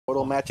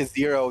Total matches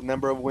 0,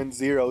 number of wins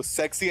 0.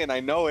 Sexy and I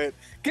know it.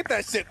 Get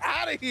that shit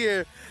out of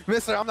here,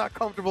 mister. I'm not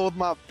comfortable with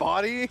my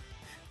body.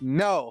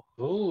 No.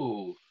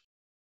 Ooh.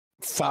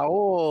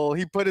 Saul,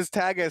 he put his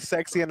tag as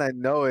sexy and I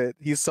know it.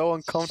 He's so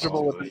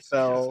uncomfortable with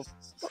himself.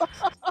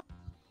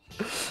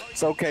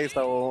 It's okay,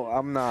 Saul.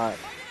 I'm not.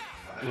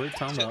 What are you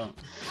talking about?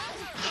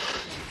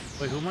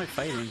 Wait, who am I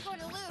fighting?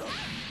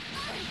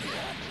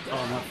 Oh,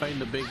 am I fighting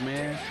the big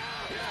man?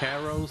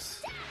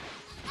 Caros?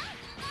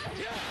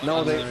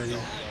 No, they.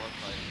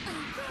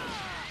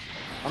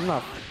 I'm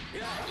not.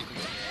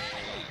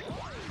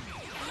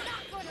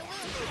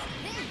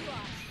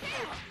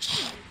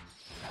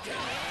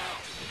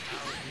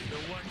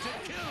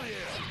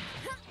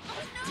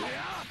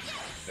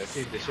 Let's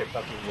see if this shit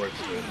fucking works.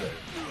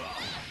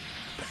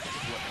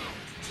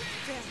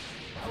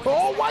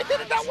 Oh, why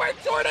didn't that work,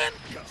 Jordan?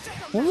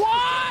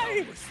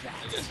 Why?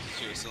 I guess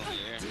she was still in the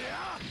air.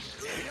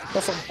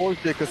 That's some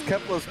bullshit, because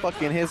Kepler's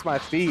fucking hits my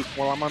feet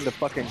while I'm on the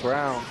fucking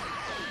ground.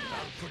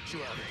 Does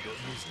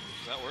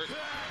that work?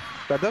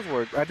 That does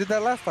work. I did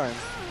that last time.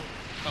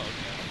 Oh,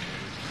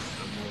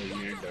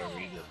 okay.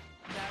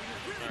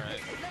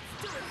 Alright.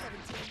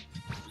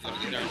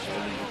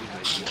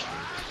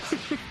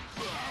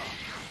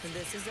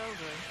 This is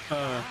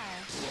over.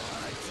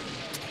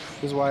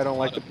 This is why I don't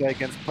like to play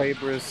against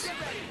players.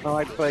 I don't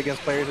like to play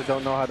against players that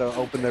don't know how to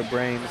open their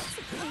brains.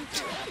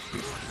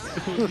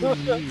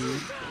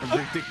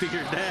 Predicting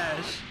your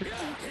dash.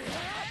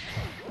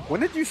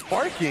 When did you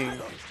sparking?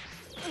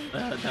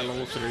 That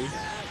level 3.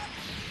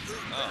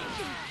 Oh.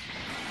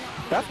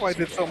 That's why I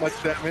did so much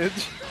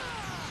damage.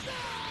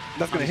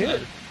 That's gonna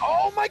hit.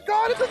 Oh my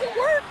god, it doesn't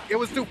work! It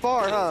was too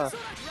far, huh?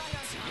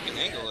 You can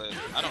angle it.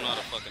 I don't know how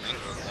to fucking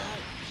angle it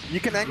though. You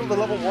can angle the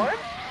level 1?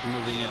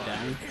 Moving it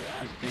down,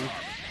 I think.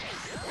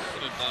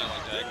 Could have done it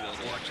like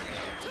diagonally,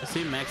 actually. I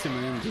see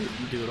Maximilian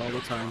do it all the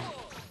time.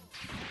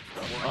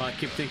 Oh, I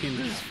keep thinking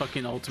this is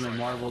fucking Ultimate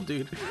Marvel,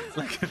 dude.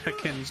 Like, I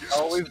can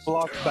Always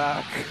block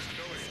back.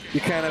 You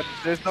can't.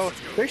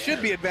 There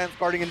should be advanced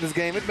guarding in this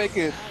game. It'd make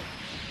it.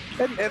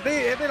 If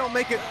they don't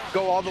make it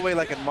go all the way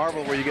like in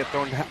Marvel, where you get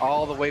thrown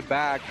all the way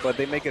back, but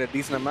they make it a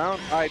decent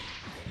amount. Oh!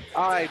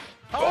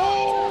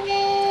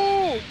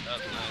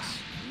 That's nice.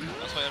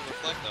 That's why I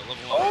reflect that level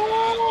 1.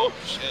 Oh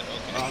shit,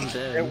 okay. I'm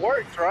dead. It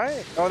worked,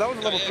 right? Oh, that was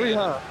level 3,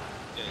 huh?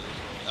 Yeah,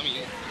 I mean,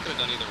 you could have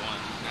done either one.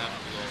 You didn't have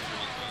to do all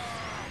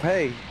 3,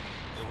 Hey,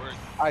 but it worked.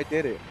 I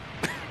did it.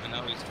 And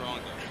now he's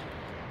stronger.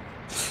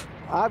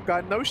 I've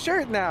got no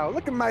shirt now.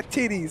 Look at my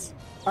titties.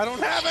 I don't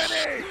have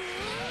any.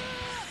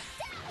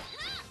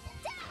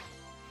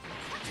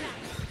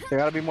 They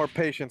gotta be more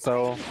patient,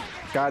 so.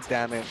 God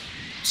damn it.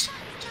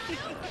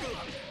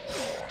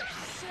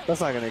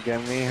 That's not gonna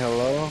get me.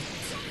 Hello?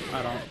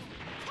 I don't.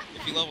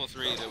 If you level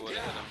 3, they would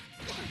have hit him.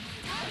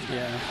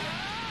 Yeah.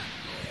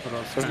 What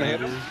else Doesn't can I hit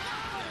do? him?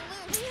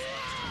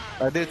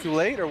 I did it too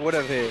late, or would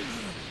have hit?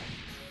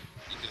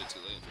 You did it too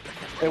late.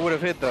 It would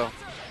have hit though.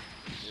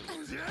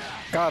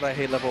 God, I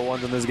hate level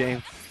 1s in this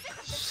game.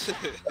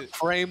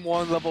 Frame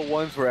 1 level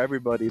 1s for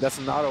everybody. That's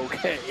not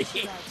okay.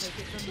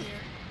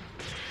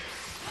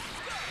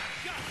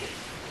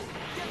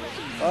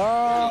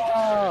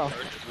 Oh!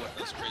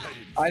 That's crazy.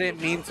 I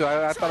didn't mean to.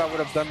 I thought I would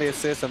have done the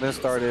assist and then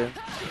started.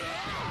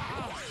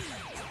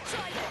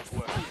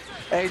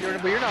 Hey, Jordan,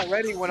 but you're not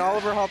ready. When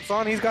Oliver hops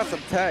on, he's got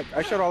some tech.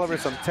 I showed Oliver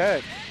some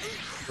tech.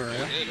 For real?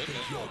 Okay.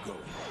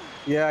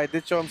 Yeah, I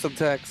did show him some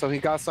tech, so he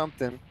got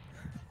something.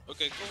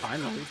 Okay, cool.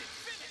 Finally.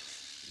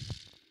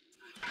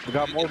 He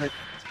got more than.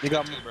 He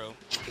got Too, more. bro.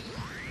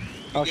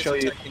 I'll Get show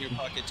some you. tech in your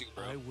pocket too,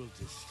 bro. I will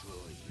destroy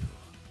you.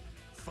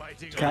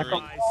 Fighting Tackle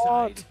on my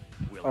pod. side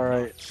will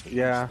Alright, not change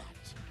yeah.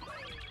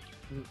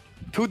 that.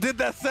 Who did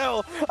that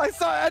cell? I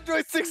saw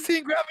Android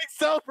 16 grabbing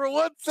cell for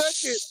 1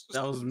 second.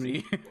 That was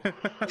me.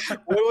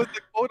 What was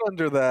the code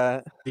under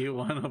that? Do you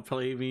want to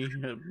play me?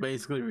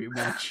 Basically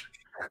rematch.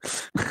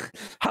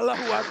 Hello,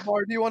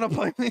 Akbar. Do you want to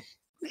play me?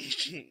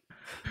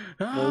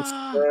 No,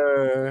 Ah!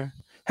 sir.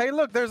 Hey,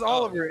 look, there's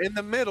Oliver in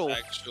the middle.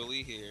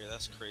 Actually here,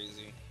 that's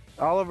crazy.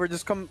 Oliver,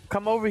 just come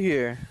over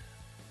here.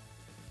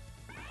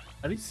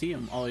 I didn't see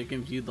him. Oh, you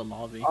can view the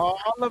lobby.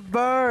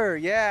 Oliver,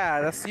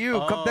 yeah, that's you.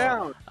 Come Oh,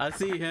 down. I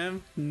see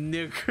him.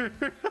 Nigger.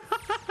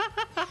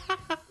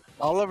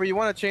 Oliver, you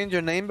want to change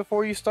your name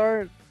before you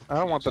start? I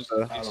don't want them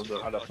to. I don't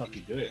know how the fuck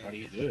you do it. How do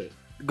you do it?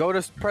 Go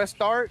to press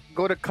start.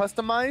 Go to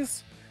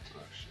customize. Oh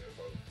shit.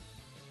 Hold on.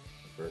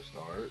 First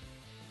start.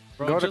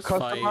 Bro, Go to just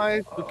fight.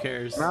 customize. Who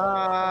cares?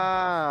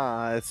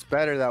 Nah, it's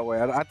better that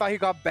way. I thought he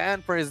got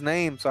banned for his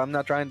name, so I'm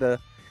not trying to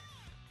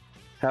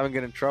have him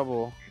get in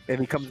trouble if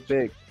he comes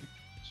big.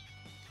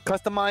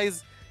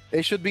 Customize.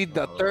 It should be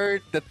the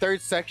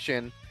third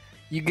section.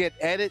 You get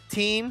edit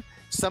team,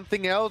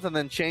 something else, and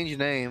then change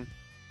name.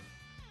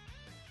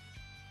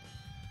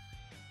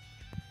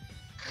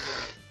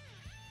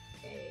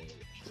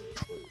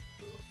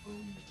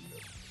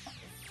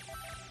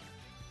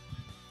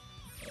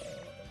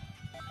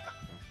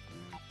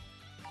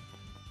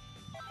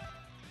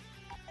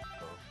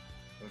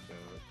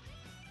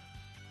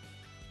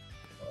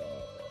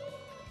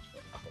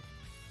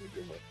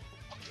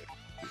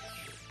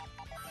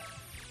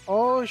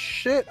 Oh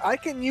shit! I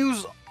can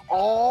use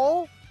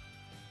all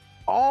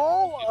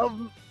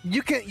of.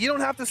 You can. You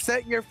don't have to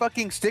set your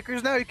fucking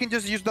stickers now. You can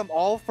just use them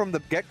all from the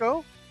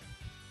get-go.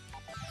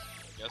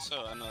 I guess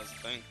so. I know that's a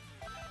thing.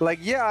 Like,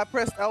 yeah, I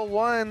pressed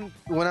L1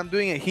 when I'm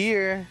doing it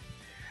here,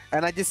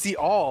 and I just see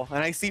all,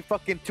 and I see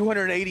fucking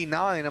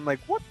 289. I'm like,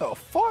 what the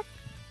fuck?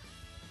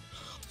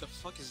 What the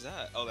fuck is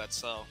that? Oh, that's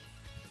Cell.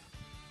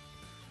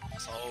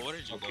 So, where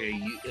did you go? Okay,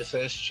 it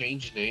says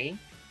change name.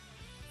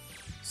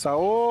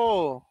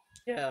 Saul,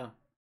 Yeah.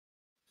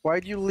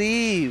 why'd you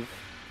leave?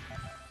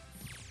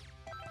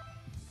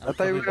 I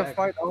thought you were gonna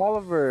fight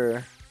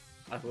Oliver.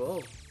 I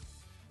will.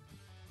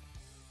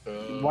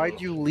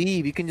 Why'd you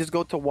leave? You can just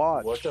go to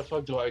watch. What the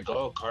fuck do I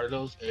go?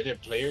 Carlos,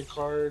 edit player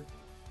card.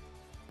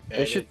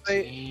 It should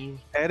say team,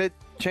 edit,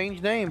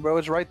 change name, bro.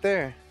 It's right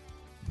there.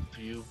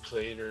 view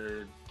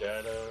player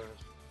data,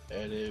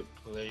 edit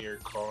player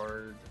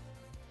card,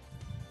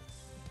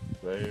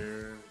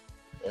 player,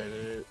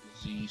 edit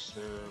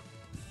Z-Snap.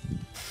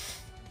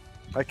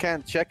 I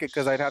can't check it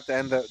because I'd have to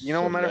end the. You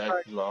know, matter of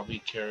Select fact. lobby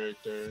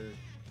character.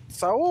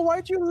 Saul,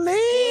 why'd you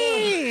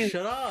leave?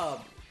 Shut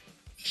up.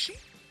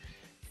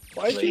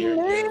 Why'd Player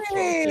you info,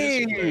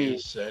 display leave?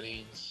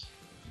 settings.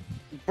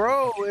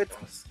 Bro,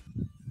 it's.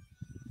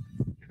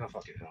 Oh,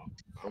 fucking hell.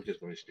 I'm just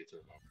going straight to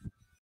the lobby.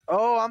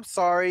 Oh, I'm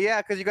sorry.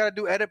 Yeah, because you gotta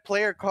do edit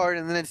player card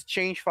and then it's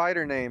change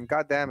fighter name.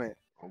 God damn it.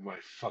 Oh my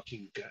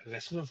fucking god.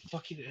 That's what I'm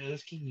fucking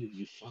asking you,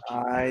 you fucking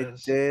I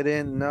ass.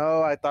 didn't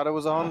know. I thought it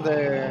was on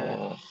there.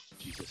 Oh,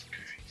 Jesus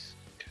Christ.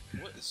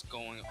 What is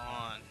going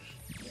on?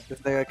 This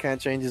nigga can't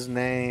change his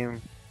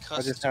name.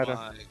 I just had a-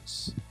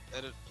 Customize.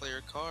 Edit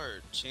player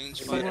card.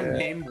 Change Someone fighter.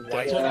 named That's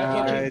White. what,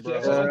 I that's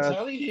what I'm just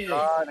telling him.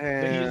 got But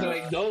he's him.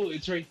 like, no,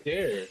 it's right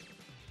there.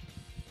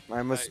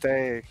 My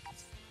mistake.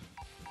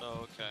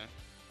 Oh, okay.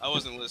 I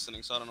wasn't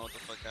listening, so I don't know what the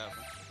fuck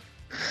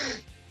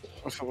happened.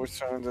 So we're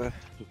trying to.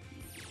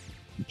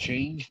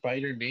 Change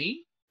fighter name?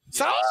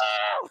 Saul!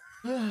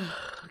 Can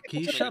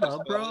you shut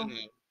up, bro?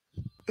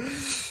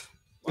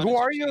 Who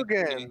are you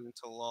again?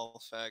 To lol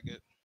faggot.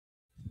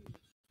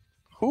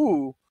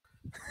 Who?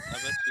 I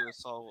bet you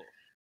it's all.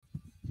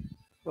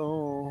 Oh.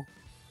 Oh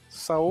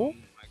Saul?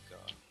 my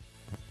god.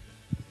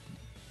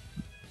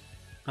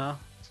 Huh?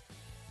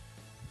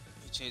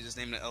 He changed his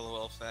name to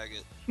LOL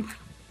faggot.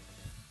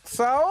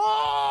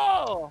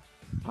 Saul!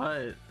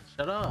 What?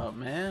 Shut up,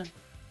 man.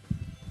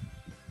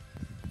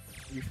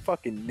 You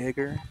fucking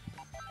nigger.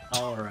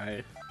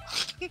 Alright.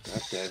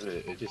 God damn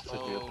it. It just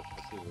took me Oh. up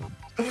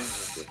the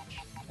fucking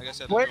I guess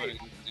I had Wait. to do it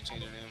to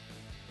change your name.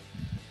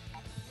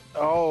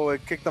 Oh,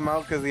 it kicked him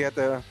out because he had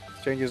to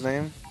change his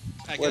name?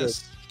 I What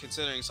guess,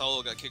 considering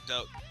Solo got kicked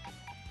out.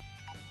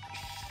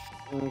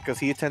 Because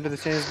he attempted to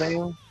change his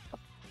name?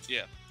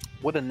 Yeah.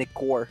 What a Nick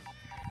Core.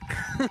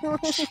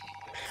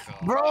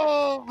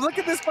 Bro, look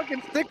at this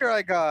fucking sticker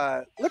I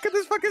got. Look at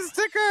this fucking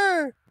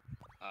sticker.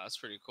 That's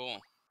pretty cool.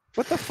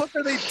 What the fuck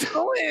are they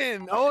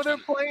doing? Oh, they're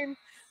playing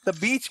the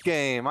beach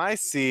game. I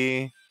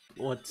see.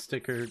 What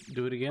sticker?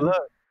 Do it again?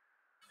 Look.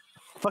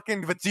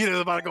 Fucking Vegeta's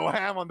about to go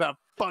ham on that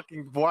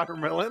fucking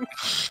watermelon.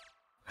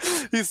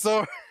 He's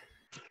so.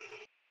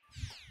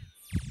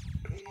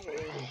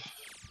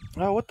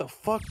 Oh, what the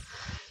fuck?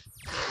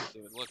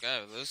 Dude, look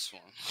out of this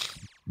one.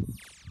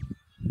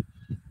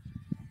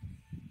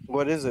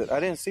 What is it? I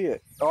didn't see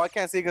it. Oh, I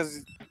can't see it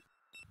because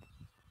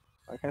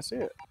I can't see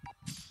it.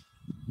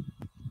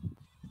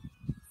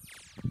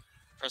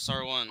 Press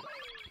R1.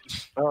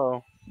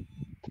 Oh.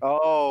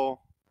 Oh.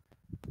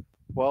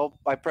 Well,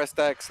 I pressed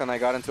X and I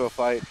got into a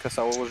fight because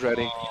Saul was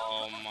ready.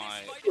 Oh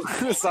my. Saul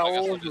I guess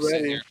I'll was just sit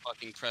ready. here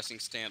fucking pressing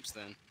stamps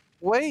then.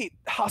 Wait,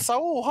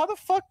 Saul, how the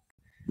fuck?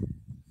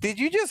 Did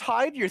you just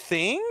hide your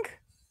thing?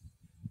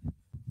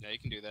 Yeah, you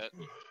can do that.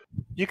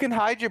 You can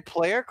hide your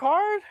player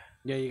card?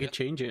 Yeah, you can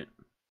change it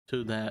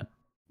to that.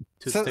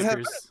 To So-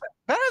 stickers.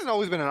 That hasn't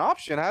always been an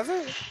option, has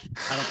it?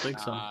 I don't think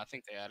so. I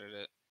think they added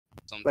it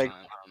sometime. Like-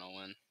 I don't know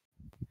when.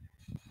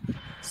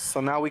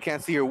 So now we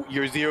can't see your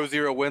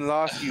 0-0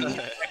 win-loss, you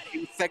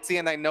sexy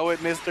and I know it,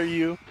 Mr.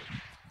 You.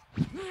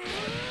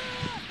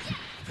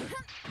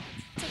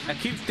 I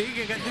keep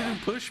thinking I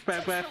didn't push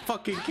back, but I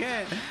fucking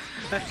can't.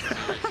 I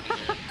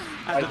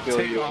I have to feel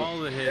take you. all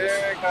the hits.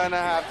 You're gonna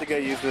have to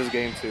get used to this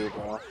game too,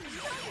 bro.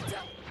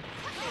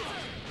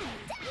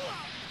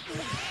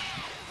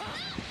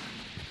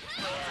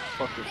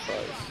 Fuck your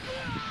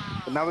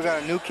price. But now we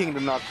got a new king to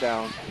knock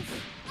down.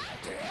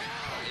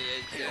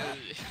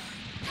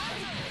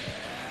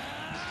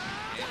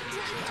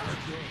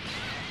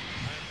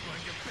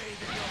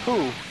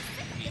 Who?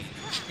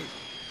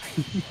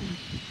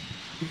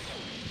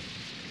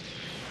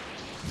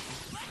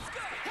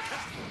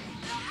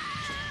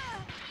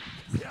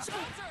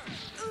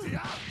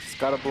 Just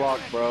gotta block,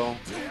 bro.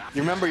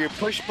 You remember your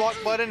push block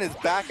button is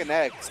back and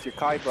X, your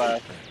Kai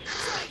Blast.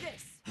 Try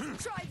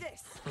this. Try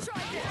this.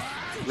 Try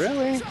this.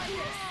 Really? Try this.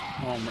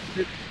 Oh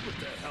my.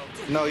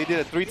 No, you did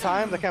it 3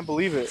 times? I can't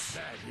believe it.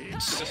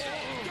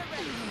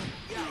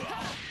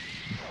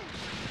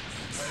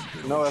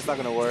 No, that's not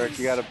gonna work.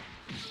 You gotta.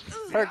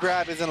 Her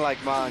grab isn't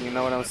like mine, you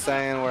know what I'm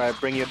saying? Where I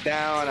bring you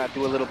down, I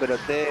do a little bit of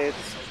this,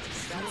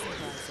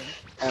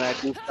 and I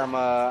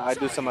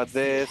do some of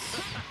this,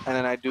 and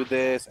then I do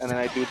this, and then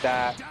I do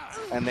that,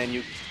 and then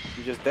you're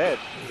just dead.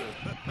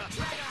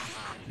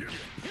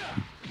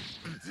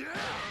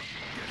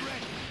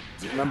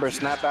 Remember,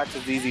 snapbacks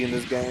is easy in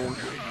this game.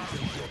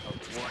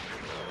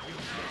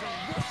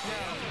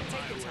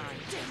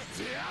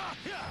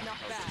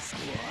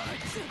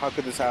 How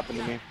could this happen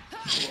to me?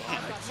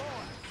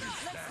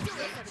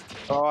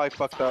 Oh, I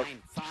fucked up.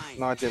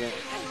 No, I didn't.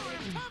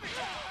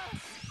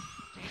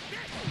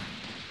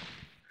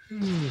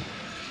 I'm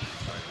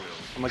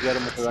gonna get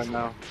him with it right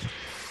now.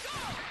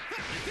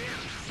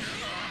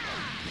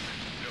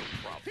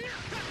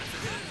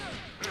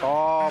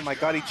 Oh my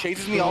god, he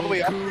chases me all the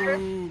way up here.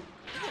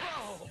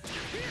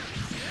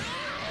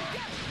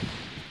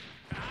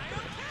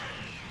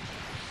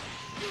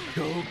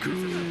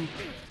 Goku!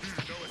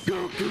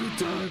 Goku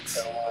ducks!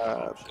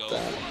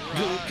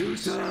 Goku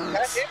ducks!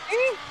 That hit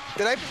me?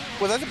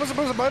 Was I supposed to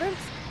press a button?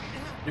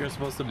 You're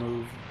supposed to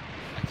move.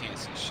 I can't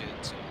see shit,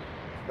 so.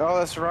 Oh,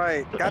 that's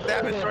right. God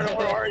damn it, Jordan,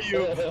 where are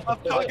you? I'm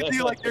talking to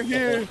you like you're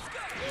here.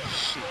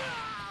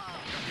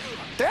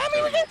 Damn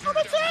it, we get so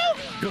much out!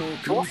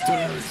 Goku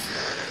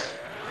ducks!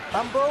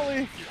 I'm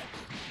Broly.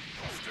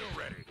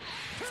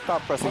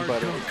 Stop pressing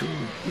buttons.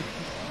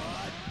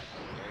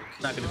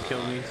 Not gonna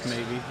kill me,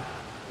 maybe.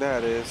 There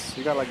it is.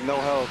 You got like no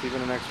health,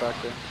 even in X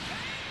Factor.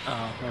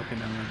 Oh, okay,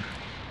 never mind.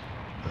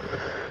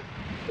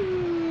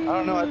 I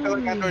don't know. I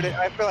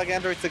feel like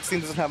Android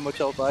 16 doesn't have much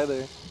health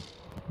either.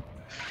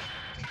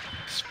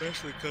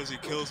 Especially because he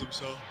kills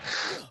himself.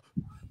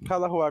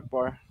 Allahu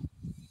Akbar.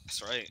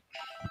 That's right.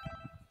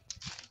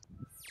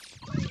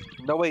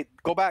 No, wait.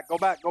 Go back. Go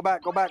back. Go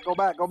back. Go back. Go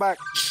back. Go back.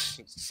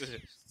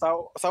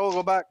 Saul,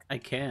 go back. I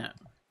can't.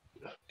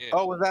 Yeah.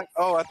 Oh, was that?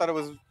 Oh, I thought it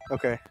was.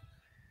 Okay.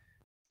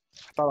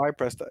 I thought I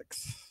pressed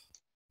X.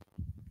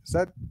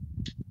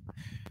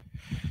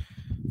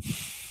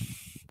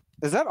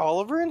 Is that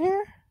Oliver in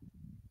here?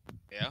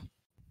 Yeah.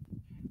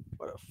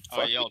 What a Oh,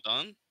 fuck. y'all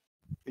done?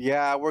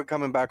 Yeah, we're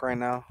coming back right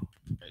now.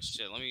 Okay,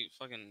 shit, let me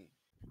fucking...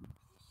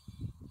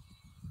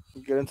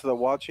 Get into the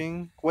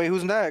watching. Wait,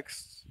 who's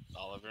next?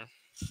 Oliver.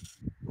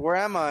 Where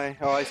am I?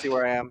 Oh, I see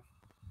where I am.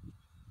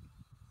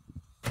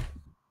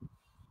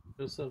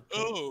 What's up?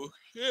 Oh,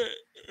 shit.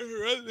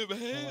 Run them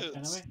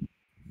hands.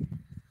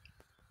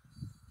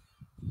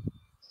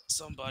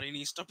 Somebody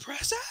needs to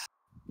press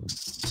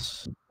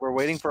X. We're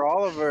waiting for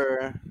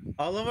Oliver.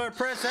 Oliver,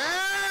 press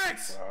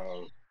X!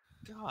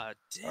 God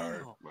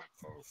damn. My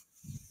fault.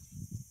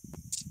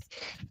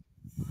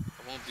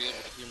 I won't be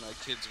able to hear my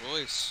kid's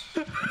voice.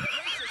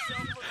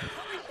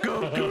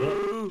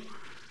 Goku!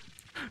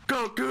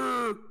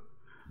 Goku!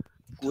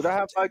 Would I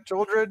have 5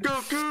 children?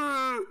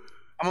 Goku!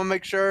 I'm gonna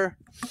make sure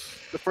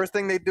the first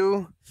thing they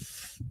do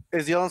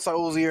is yell in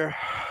Saul's ear.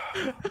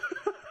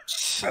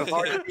 As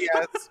hard as he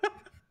has.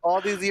 All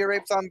these ear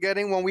rapes I'm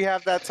getting, when we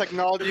have that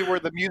technology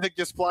where the music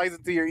just flies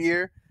into your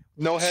ear,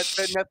 no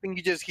headset, nothing,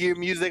 you just hear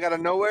music out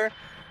of nowhere,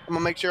 I'm gonna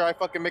make sure I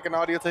fucking make an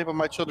audio tape of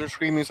my children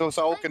screaming so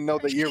Saul can know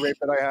the ear rape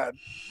that I had.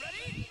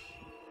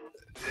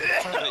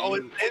 Oh,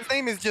 his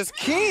name is just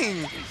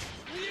King!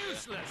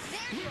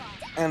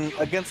 And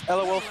against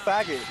LOL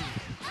Faggot.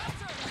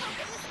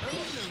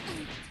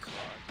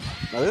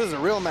 Now this is a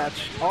real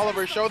match.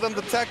 Oliver, show them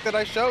the tech that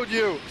I showed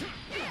you!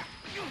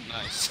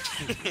 Nice.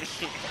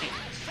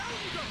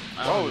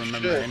 I don't Oh,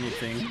 remember shit.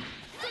 anything.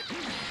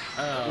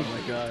 Oh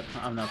my god,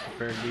 I'm not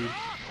prepared, dude.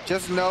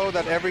 Just know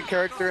that every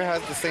character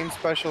has the same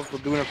specials for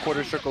doing a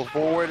quarter circle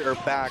forward or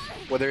back,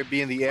 whether it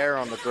be in the air or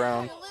on the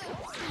ground.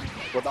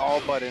 With all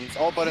buttons.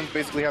 All buttons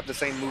basically have the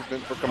same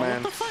movement for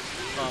commands.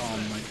 Oh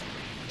my.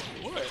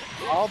 What?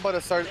 All but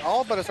a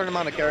certain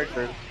amount of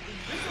characters.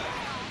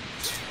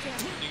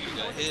 You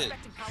got hit.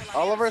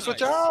 Oliver,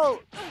 switch out!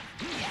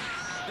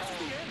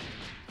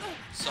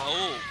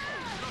 Saul.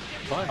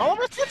 What?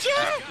 Oliver, switch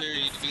out! After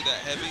you do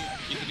that heavy,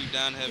 you can do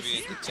down heavy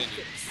and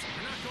continue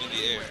in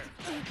the air.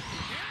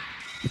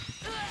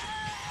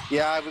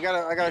 Yeah,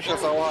 I gotta show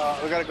Saul.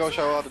 We gotta go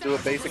show how to do a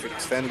basic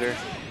extender.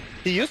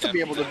 He used to be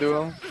able to do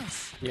them.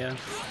 Yeah.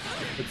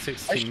 It's I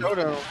 16. showed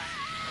him.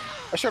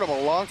 I showed him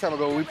a long time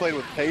ago when we played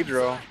with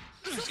Pedro.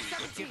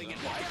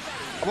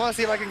 I want to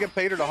see if I can get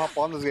Pedro to hop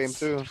on this game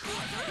too. No,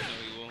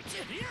 you won't.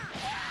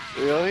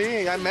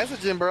 Really? I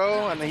messaged him,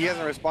 bro, and he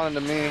hasn't responded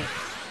to me.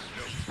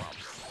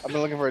 I've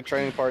been looking for a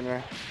training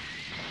partner.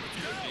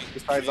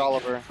 Besides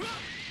Oliver.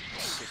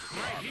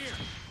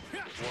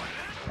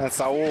 And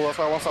Saul, that's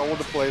why I want Saul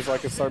to play so I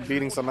can start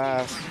beating some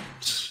ass.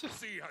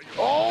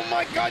 Oh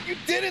my god, you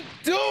didn't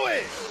do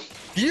it!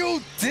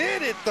 You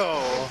did it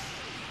though!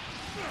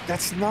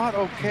 That's not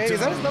okay. Is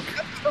that his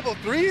level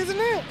 3, isn't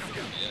it?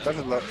 That's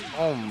his level.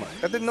 Oh my,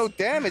 that did no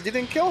damage. It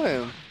didn't kill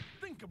him.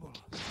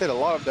 Did a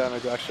lot of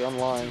damage actually, I'm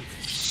lying.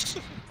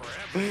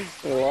 Did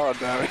a lot of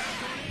damage.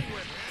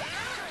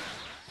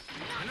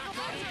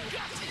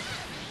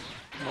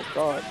 Oh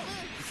god.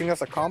 You think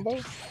that's a combo?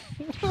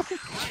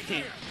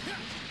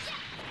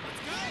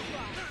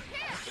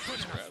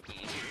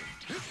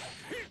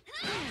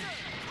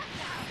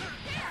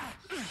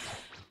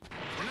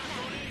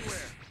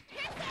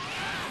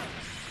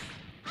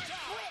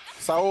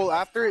 Saul,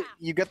 after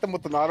you get them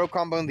with an auto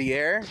combo in the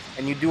air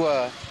and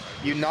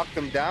you knock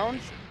them down,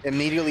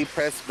 immediately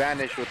press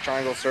vanish with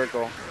triangle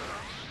circle.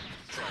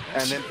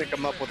 And then pick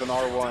them up with an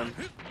R1.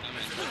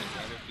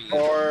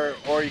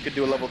 Or you could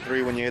do a level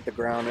 3 when you hit the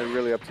ground. It's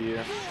really up to you.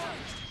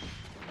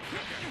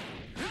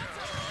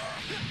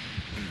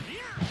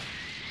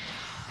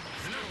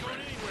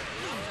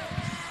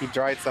 He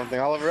tried something.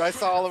 Oliver, I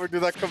saw Oliver do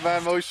that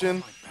command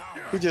motion.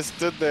 He just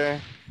stood there.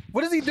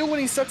 What does he do when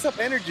he sucks up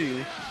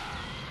energy?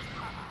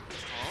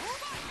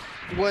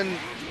 When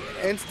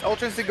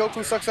Ultra Instinct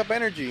Goku sucks up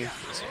energy.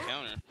 It's a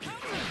counter.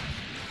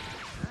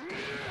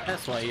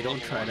 That's why you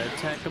don't try to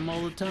attack him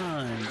all the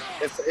time.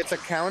 It's a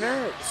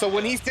counter? So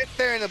when he sits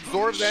there and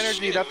absorbs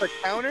energy, that's a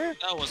counter?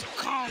 That was a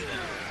combo.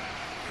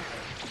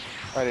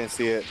 I didn't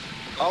see it.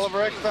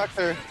 Oliver X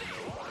Factor.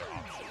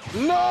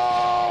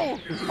 No!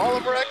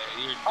 Oliver X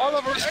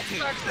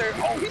Factor.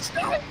 Oh, he's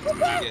dead.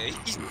 Yeah,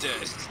 he's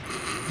dead.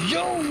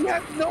 Yo, he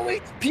has no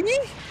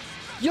HP?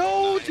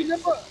 Yo, do you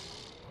remember?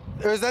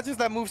 Or is that just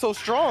that move so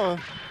strong?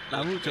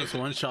 That move just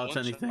one-shots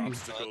anything.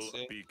 Obstacle,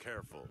 be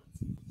careful.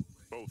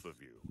 Both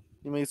of you.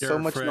 You made Your so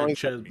much noise.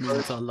 friendship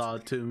means a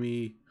lot to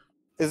me.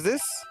 Is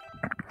this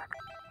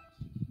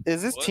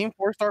What? Team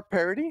 4-star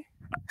parody?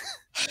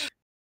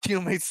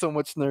 You made so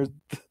much nerd.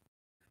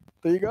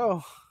 There you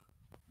go.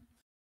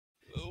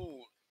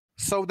 Ooh.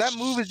 So that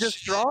move is just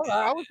strong?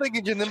 I was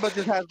thinking Janemba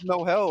just has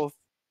no health.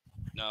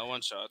 No,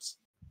 one shots.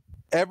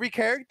 Every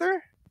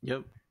character?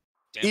 Yep.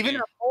 Damn Even near.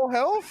 her full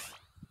health?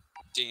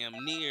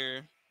 Damn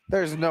near.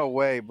 There's no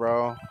way,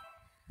 bro.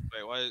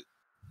 Wait, why?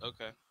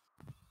 Okay.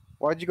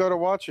 Why'd you go to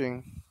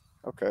watching?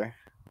 Okay.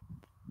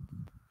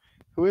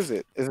 Who is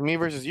it? It's me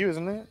versus you,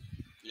 isn't it?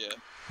 Yeah.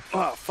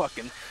 Oh,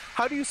 fucking.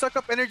 How do you suck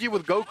up energy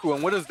with Goku,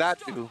 and what does that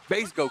do?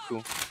 Base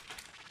Goku.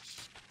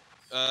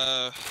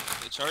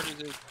 It charges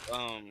it.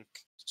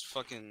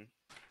 Fucking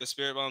the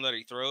spirit bomb that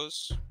he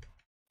throws.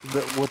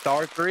 With the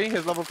R3,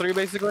 his level 3,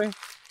 basically?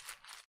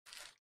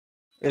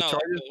 It No,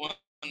 charges?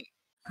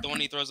 the one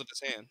he throws with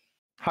his hand.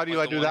 How do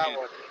like I do the that one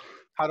one?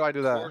 How do I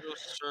do that? Portal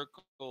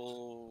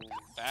circle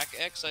back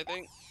X, I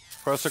think.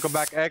 Pro circle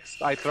back X,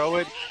 I throw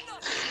it.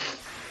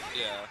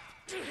 Yeah.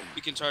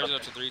 You can charge it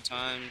up to 3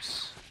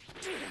 times,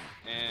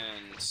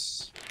 and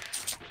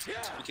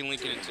we can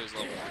link it into his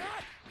level.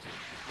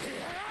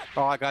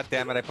 Oh, god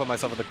damn it, I put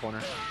myself in the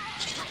corner.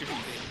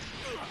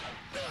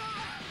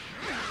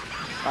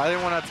 I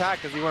didn't want to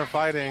attack because you weren't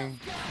fighting,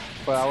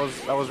 but I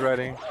was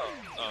ready.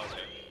 Oh,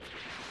 okay.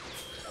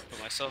 I put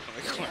myself in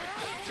the corner.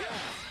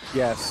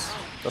 Yes,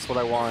 that's what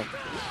I want.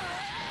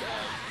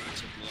 You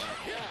took me out.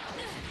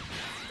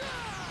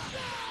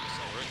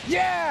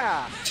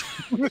 Yeah!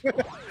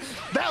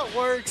 That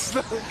works!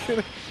 Nice.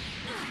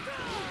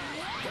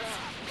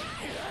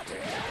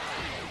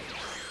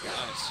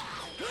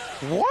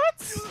 What?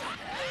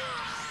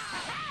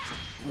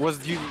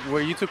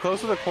 Were you too close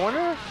to the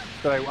corner?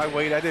 Did I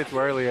wait, I did it too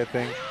early, I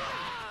think.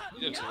 You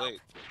did it too late.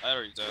 I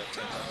already died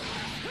 10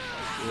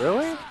 times.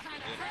 Really?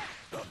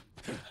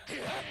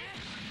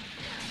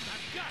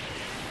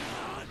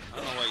 I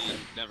don't know why you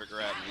never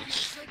grabbed me.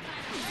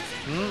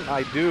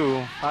 I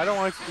do. I don't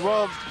want to.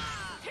 Well,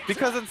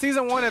 because in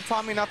season 1 it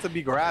taught me not to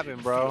be grabbing,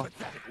 bro.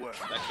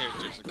 That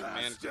character's a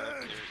command grab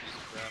character.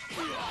 He's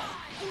a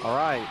grab.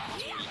 Alright.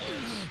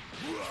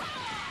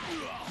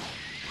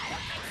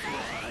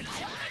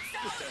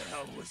 That's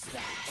what he does.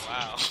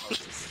 Wow.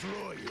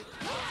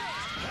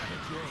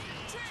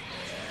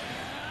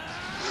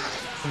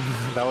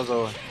 That was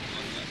a.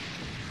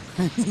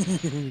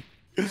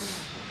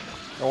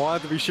 I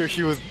wanted to be sure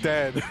she was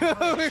dead.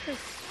 Okay.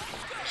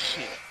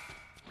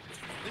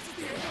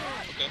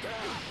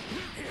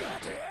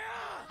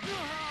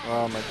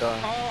 Oh my god.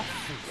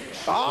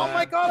 Oh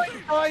my god, I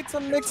tried to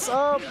mix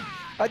up.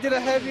 I did a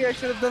heavy, I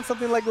should have done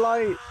something like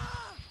light.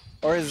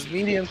 Or his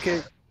medium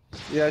kick.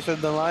 Yeah, I should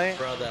have done light.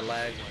 Bro, that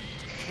lag.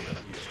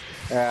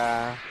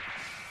 Yeah.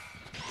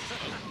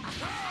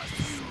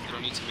 You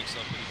don't need to mix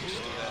up when you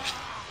just do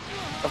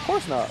that. Of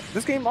course not.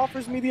 This game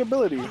offers me the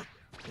ability.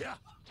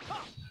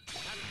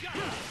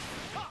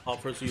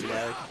 Offers you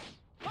lag.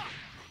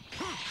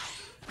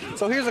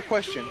 So here's a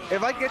question.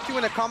 If I get you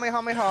in a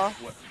Kamehameha,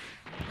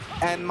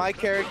 and my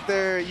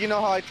character, you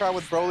know how I tried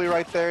with Broly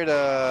right there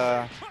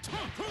to...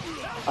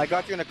 I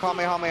got you in a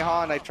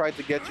Kamehameha and I tried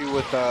to get you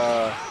with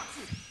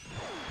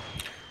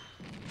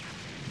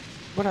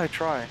what did I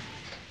try?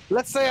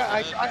 Let's say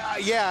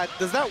yeah,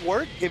 does that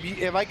work?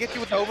 If I get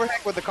you with the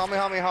overhang with the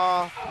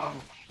Kamehameha,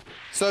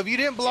 so if you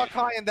didn't block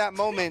high in that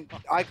moment,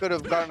 I could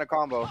have gotten a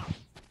combo.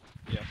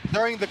 Yeah.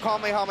 During the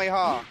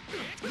Kamehameha.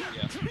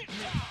 Yeah.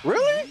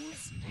 Really?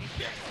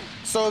 Yeah.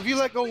 So if you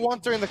let go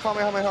once during the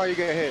Kamehameha, you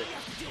get hit.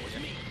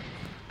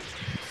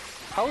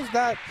 How is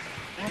that?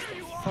 What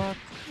the fuck?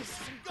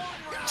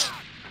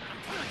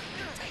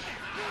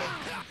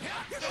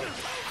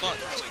 Fuck.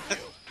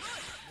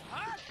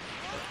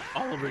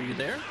 Oliver, you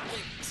there?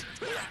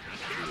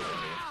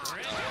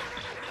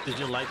 Did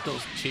you like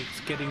those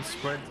cheeks getting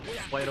spread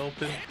wide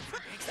open?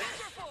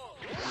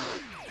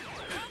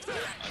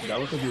 That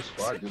was a good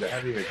spot, dude. I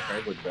haven't even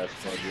tried with that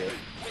spot yet.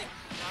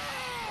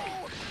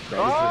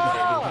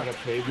 How to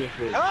play with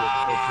it. I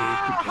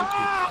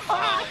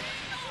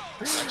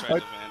tried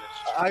to vanish.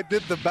 I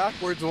did the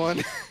backwards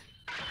one.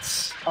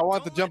 I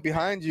want to jump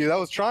behind you. That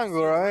was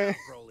triangle, right?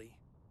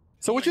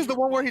 So which is the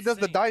one where he does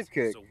the dive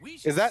kick?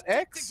 Is that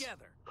X?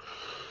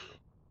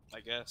 I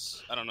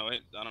guess. I don't know. I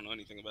don't know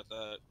anything about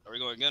that. Are we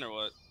going again or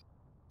what?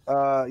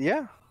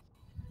 Yeah.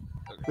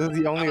 Okay. This is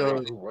the only.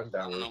 Who won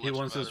that one? He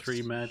wants his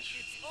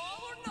rematch.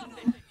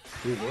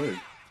 Who won?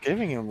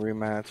 Giving him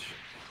rematch.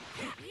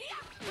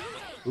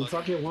 Who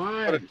fucking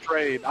What a won?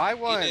 trade! I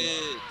won.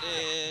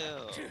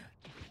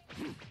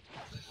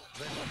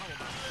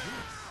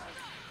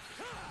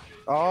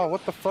 Oh,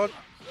 what the fuck?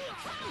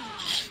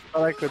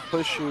 Thought I could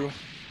push you.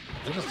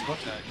 This is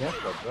fucking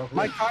careful, bro.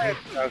 My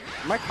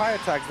Kai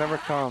attacks never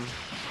come.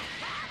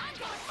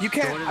 You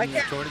can't. I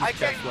can't. I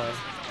can't.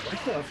 What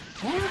the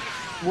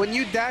fuck? When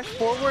you dash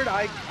forward,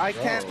 I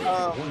can't.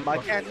 I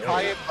can't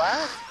Kai it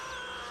back.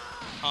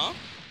 Huh?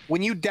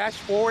 When you dash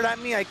forward at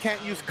me, I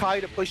can't use Kai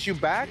to push you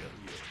back.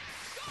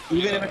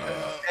 Even if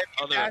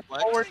you Other dash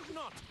reflect? forward.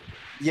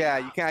 Yeah,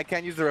 you can't. I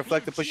can't use the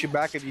reflect to push you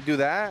back if you do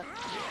that.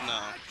 No.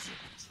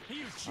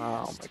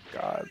 Oh my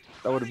god,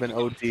 that would have been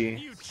OD.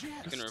 You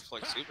can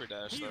reflect super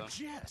dash though.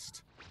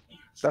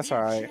 That's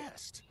all right.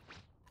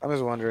 I'm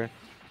just wondering.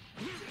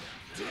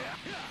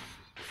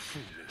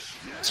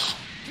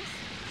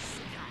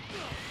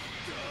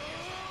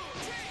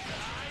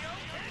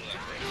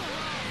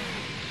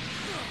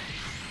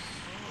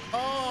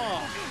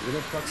 Oh, Where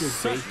the fuck is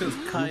suck this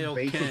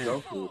Kaioken.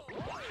 Goku?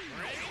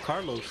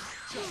 Carlos.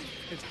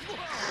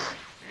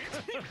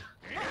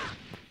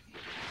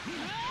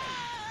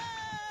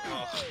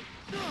 Oh.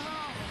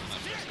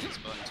 These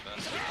buttons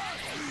faster.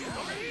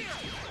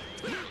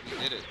 You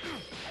did it.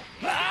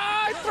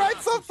 Ah, I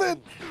tried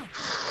something.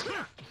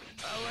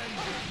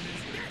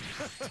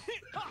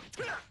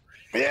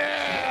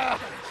 Yeah.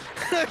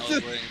 I was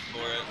waiting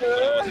for it, but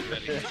I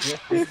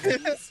wasn't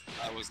ready.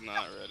 I was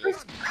not ready.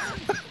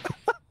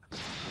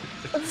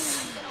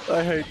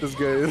 I hate this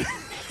game.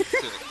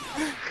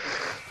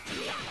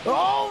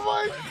 Oh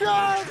my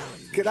god!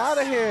 Get out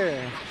of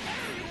here!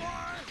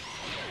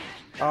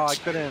 Oh, I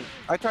couldn't.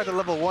 I tried to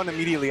level 1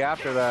 immediately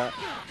after that,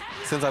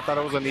 since I thought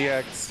it was an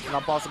EX.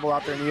 Not possible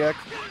after an EX.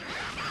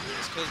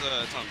 It's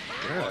because it's on.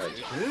 God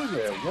damn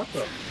it, what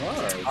the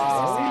fuck?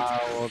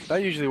 Ah, well,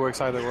 that usually works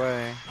either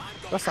way.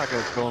 That's not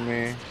gonna kill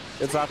me.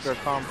 It's after a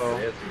combo.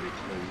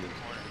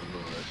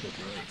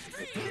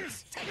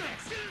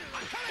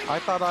 I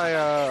thought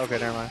okay,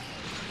 never mind.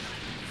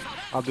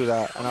 I'll do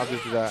that, and I'll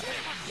just do that.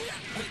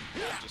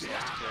 Just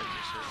lost the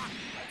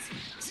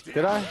character shit.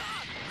 Did I?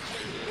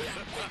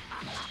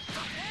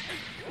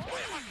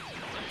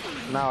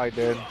 Now I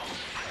did. I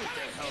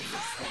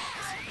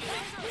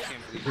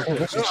can't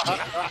believe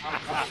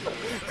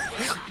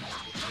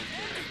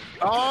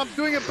Oh, I'm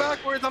doing it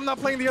backwards. I'm not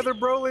playing the other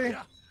Broly.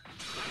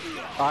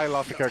 I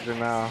lost the character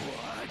now.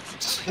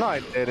 No, I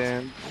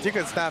didn't. You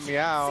could snap me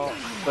out,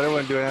 but it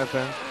wouldn't do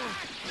anything.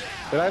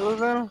 Did I lose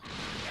him?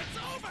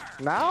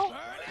 Now?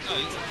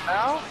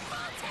 Now?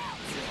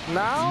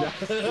 Now?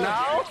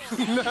 Now?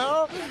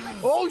 No?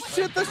 Oh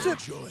shit, that shit.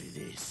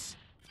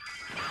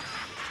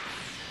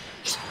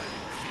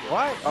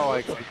 What? Oh,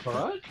 I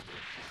Fuck?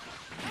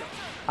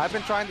 I've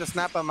been trying to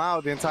snap him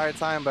out the entire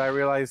time, but I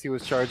realized he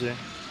was charging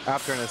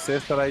after an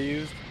assist that I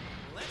used.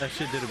 That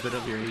shit did a bit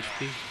of your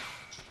HP. you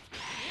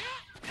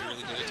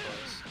really did it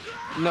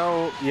twice.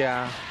 No,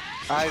 yeah.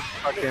 I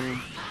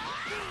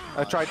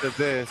tried to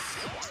this.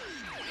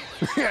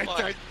 I Why?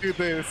 tried to do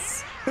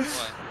this.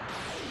 Why?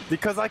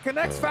 Because I can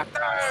X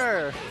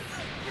Factor!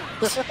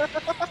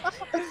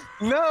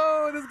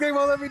 No, this game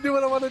won't let me do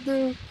what I want to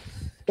do.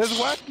 It's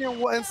wacky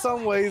in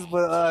some ways,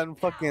 but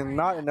fucking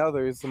not in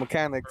others. The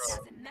mechanics.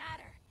 Doesn't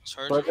matter.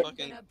 Charge But- a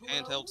fucking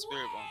handheld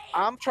spirit bomb.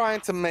 I'm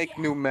trying to make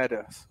new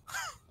metas.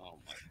 Oh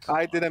my god.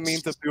 I didn't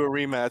mean to do a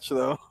rematch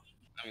though.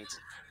 I mean,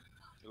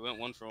 we went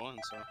 1 for 1,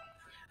 so.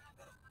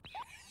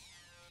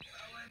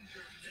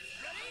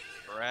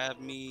 Grab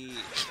me.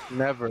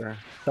 Never.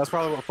 That's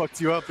probably what fucked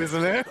you up,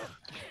 isn't it?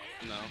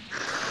 No.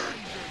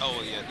 Oh,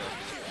 well, yeah,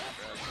 definitely.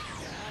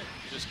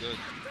 Just good.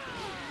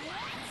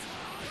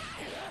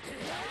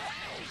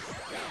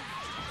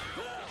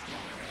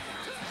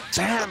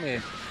 Damn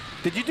it.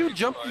 Did you do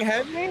jumping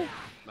head me?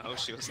 No,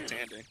 she was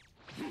standing.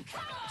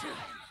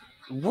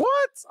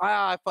 What?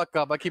 I fuck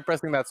up. I keep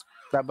pressing that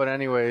button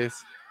anyways.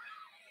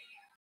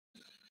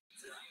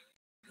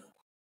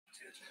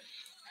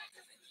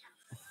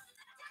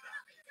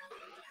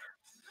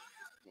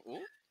 Ooh.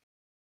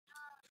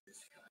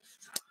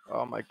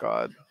 Oh my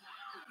god.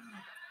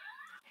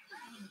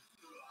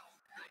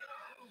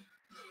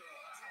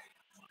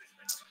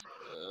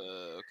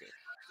 Okay.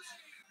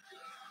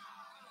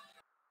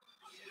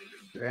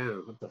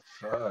 Damn, what the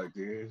fuck,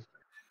 dude?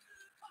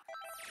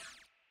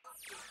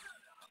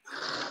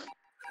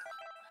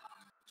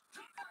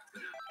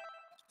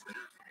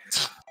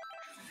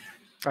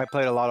 I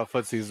played a lot of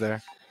footsies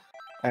there,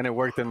 and it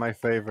worked in my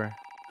favor.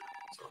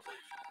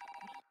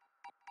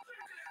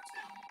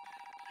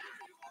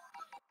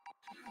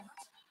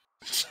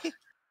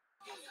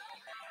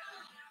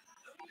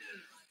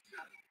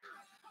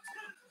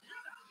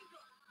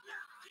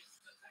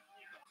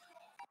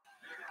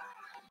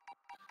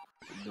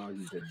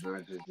 you did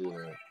not just do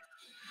that.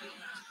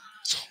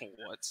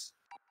 What?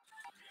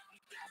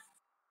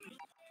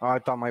 Oh, I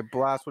thought my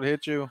blast would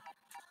hit you.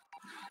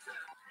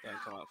 Didn't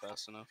come out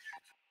fast enough.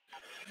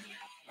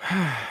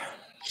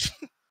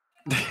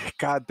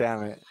 God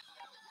damn it.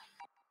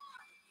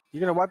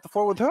 You're gonna wipe the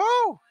floor with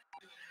who?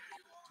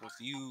 With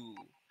you.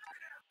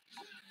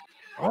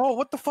 Oh,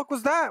 what the fuck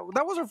was that?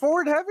 That was her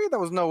forward heavy? That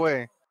was no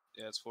way.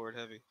 Yeah, it's forward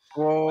heavy.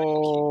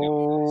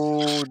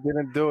 Whoa,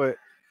 didn't do it.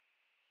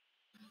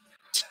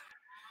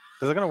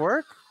 Is it gonna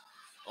work?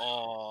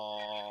 Oh.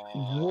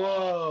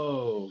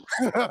 Whoa!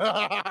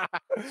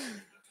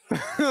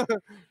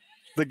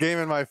 The game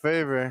in my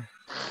favor.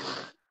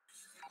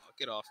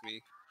 Get off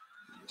me.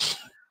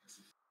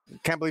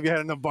 Can't believe you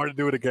had enough bar to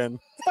do it again.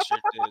 Sure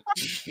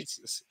did.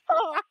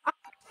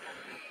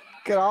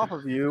 Get off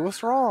of you.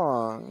 What's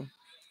wrong?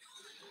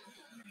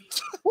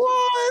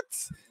 What?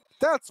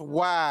 That's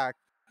whack.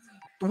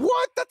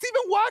 What? That's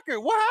even whacker.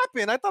 What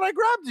happened? I thought I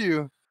grabbed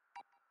you.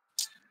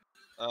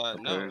 No.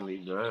 Apparently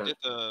You not. did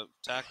the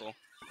tackle.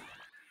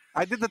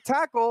 I did the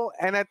tackle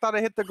and I thought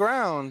I hit the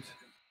ground.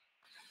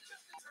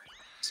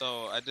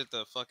 So I did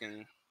the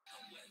fucking.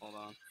 Hold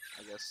on.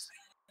 I guess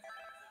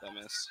that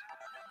missed.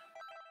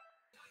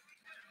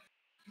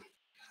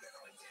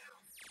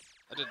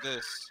 I did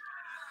this.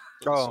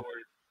 With the Oh. sword,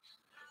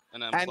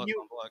 and then And pluck you-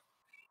 on block.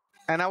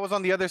 And I was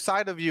on the other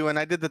side of you and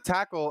I did the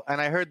tackle and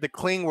I heard the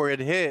cling where it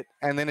hit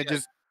and then it Yeah.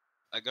 just.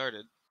 I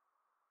guarded.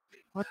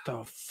 What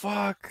the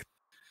fuck?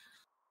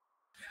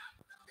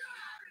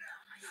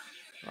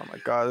 Oh my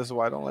god, this is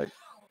why I don't like.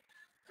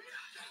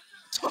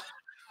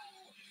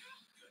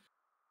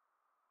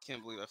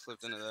 Can't believe I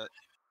flipped into that.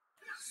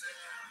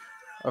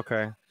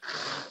 Okay.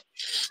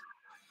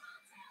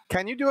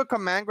 Can you do a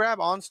command grab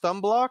on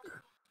stun block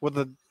with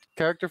a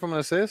character from an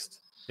assist?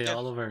 Hey, Yeah.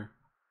 Oliver.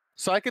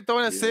 So I could throw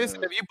an assist.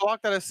 Yeah. If you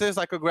block that assist,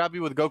 I could grab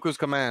you with Goku's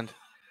command.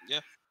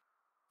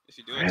 If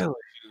you do it, Really?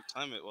 if you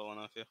time it well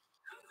enough, yeah.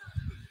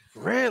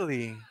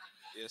 Really?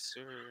 Yes,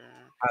 sir.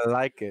 I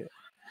like it.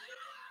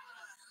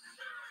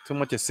 Too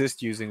much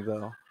assist using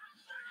though.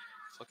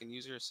 Fucking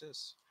use your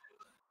assist.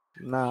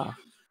 Nah.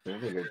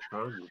 That nigga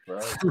Trump, bro.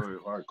 Going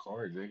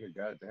hardcore, nigga.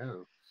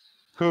 Goddamn.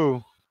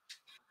 Who?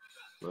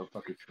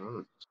 Motherfucking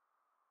Trump.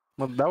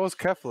 Well, that was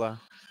Kefla.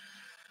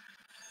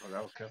 Oh,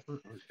 that was Kefir?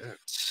 Oh,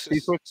 shit. He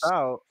switched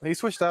out. He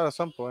switched out at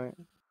some point.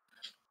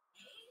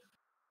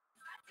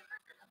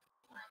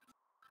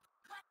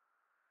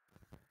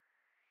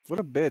 What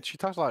a bitch. She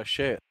talks a lot of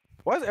shit.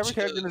 Why does every She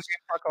character in this does.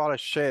 game talk a lot of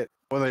shit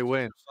when they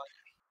win?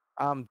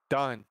 I'm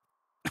done.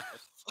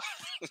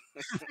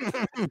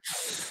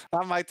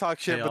 I might talk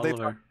shit, Hey, but they talk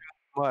Oliver.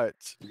 too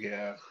much.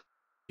 Yeah.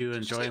 You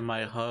enjoy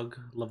my hug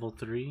level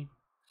 3?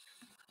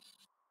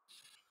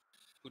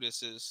 Who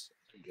this is?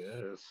 I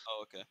guess.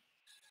 Oh, okay.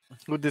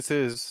 Who this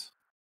is?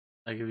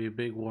 I give you a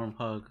big warm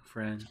hug,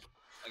 friend.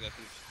 I got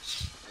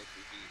confused.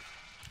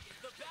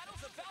 The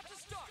battle's about to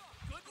start.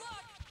 Good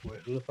luck. Wait,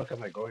 who the fuck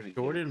am I going to?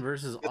 Jordan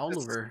versus It's-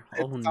 Oliver.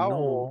 it's Oh no.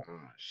 Owl. Oh,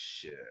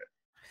 shit.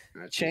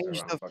 I Change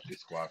choose the- fucking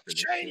squad for this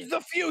Change shit.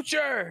 the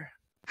future!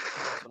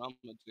 That's what I'm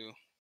gonna do.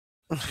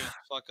 Change the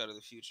fuck out of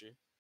the future.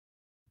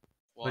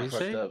 What do Why? you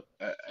say? Fucked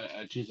up.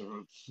 I choose the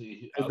wrong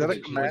see. Is that a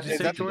command? What'd you Is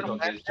say, that the Jordan?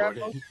 command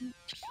Jordan. grab?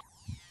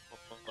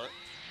 What?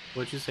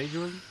 What'd you say,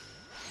 Jordan?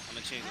 I'm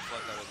gonna change the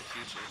fuck out of the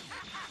future.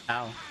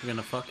 Ow. You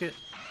gonna fuck it?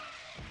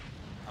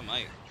 I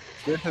might.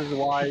 This is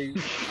why you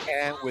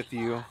can't with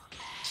you.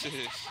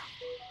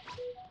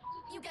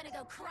 You gonna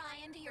go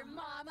crying to your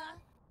mama?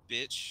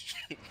 Bitch.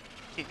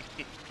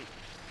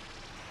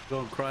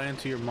 Gonna cry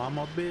into your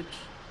mama, bitch?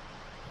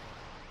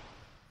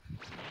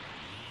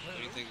 What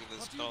do you think of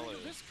this color?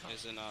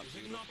 Is it not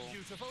beautiful?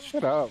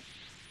 Shut up.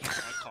 I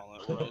call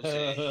it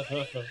rosé.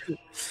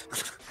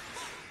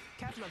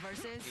 Kefla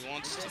versus. He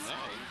wants to know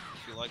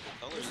if you like the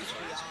color you choose,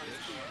 bitch.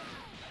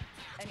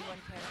 Anyone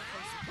care to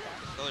place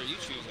What color you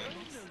choosing?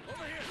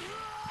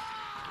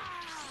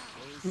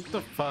 What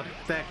the fuck?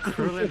 That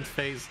Krillin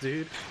face,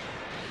 dude.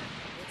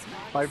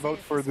 I vote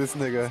for this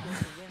nigga.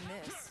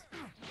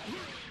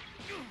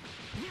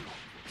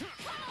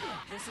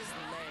 This is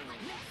lame.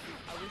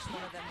 I wish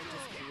one of them would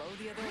just blow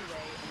the other way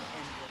and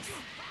end this.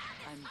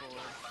 I'm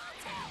bored.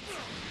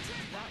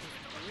 That was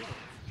brutal.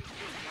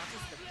 Not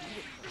just the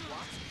beating, but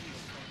watching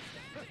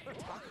people.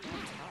 Talk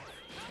about tough.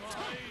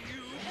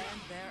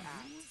 And their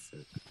acts.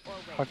 Or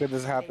wait, How could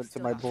this they happen to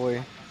still my have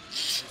boy?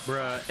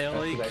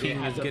 Bruh, LA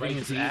King is getting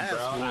his ass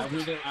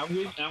whooped.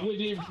 I'm with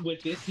him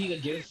with this team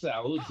against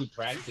Saul to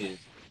practice.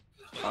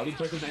 Only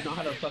person I know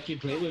how to fucking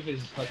play with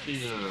is fucking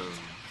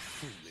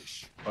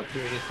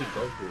fucking innocent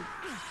Goku.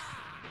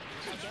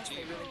 I guess they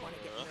really want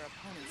to get in their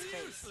opponent's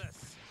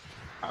face.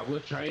 I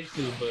was trying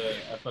to, but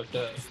I fucked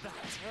up. This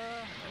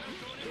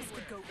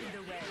could go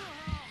either way.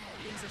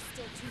 Things are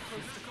still too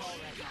close to call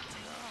right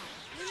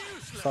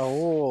now.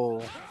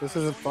 Saul, this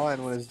isn't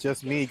fun when it's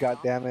just me,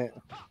 goddammit.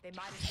 They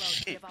might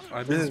as well give up.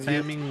 I've This been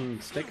is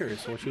spamming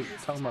stickers. What you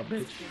talking about,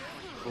 bitch?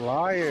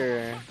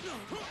 Liar.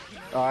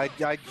 Oh, I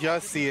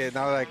just see it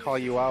now that I call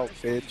you out,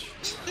 bitch.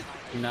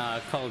 Nah, I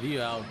called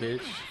you out,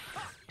 bitch.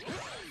 Their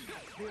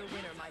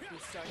winner might be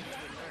starting to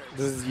emerge,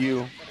 This is you.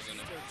 but it's still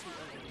too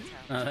early to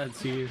tell.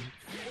 That's you.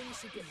 Things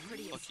should get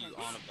pretty What you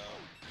intense on about?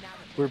 now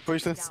that We're we've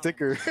pushing down.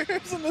 stickers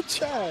in the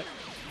chat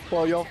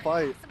while y'all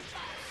fight.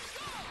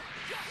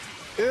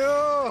 Ew!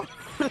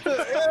 Ew!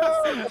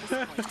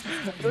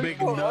 Big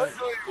nut.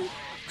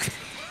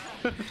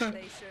 They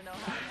sure know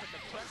how to put the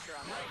pressure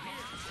on my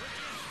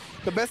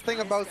hands. The best thing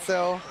about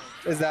Cell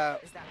is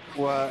that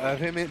of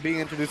him being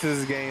introduced to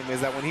this game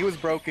is that when he was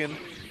broken,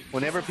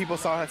 whenever people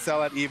saw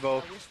Cell at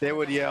Evo, they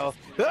would yell,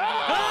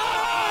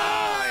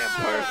 "Ah, I am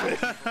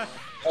perfect."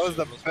 That was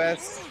the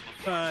best.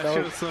 That She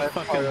was was the so best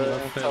fucking part of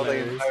it until they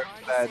hilarious.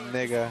 nerfed that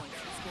nigga.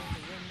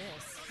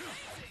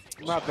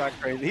 Not that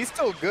crazy. He's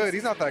still good.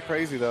 He's not that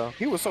crazy though.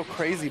 He was so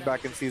crazy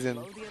back in season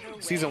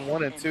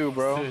 1 and 2,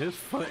 bro. Dude, his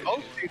Both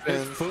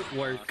his seasons.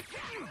 footwork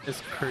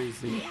is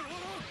crazy.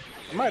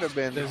 It might have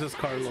been. This is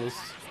Carlos.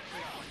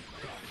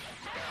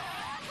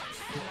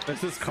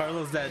 This is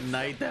Carlos that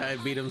night that I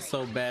beat him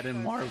so bad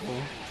in Marvel.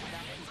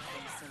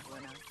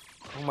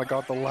 Oh my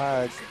god, the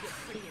lag.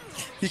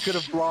 He could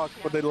have blocked,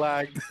 but they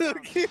lagged. Could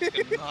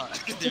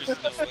not. There's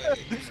no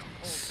way.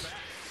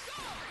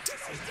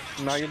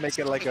 Now you make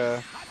it like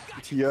a...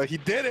 Yeah, he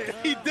did it!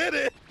 He did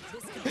it!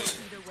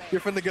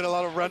 You're finna get a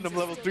lot of random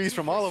level 3s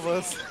from all of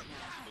us.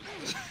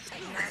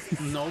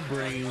 No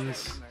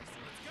brains.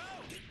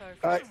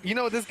 You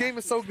know, this game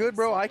is so good,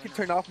 bro. I can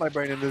turn off my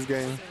brain in this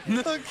game.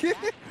 Okay.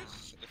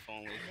 If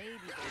only.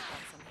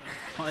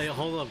 Hey,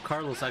 hold up,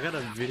 Carlos. I got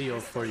a video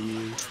for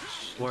you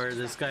where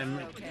this guy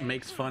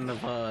makes fun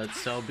of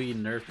Cell being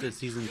nerfed in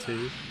season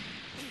 2.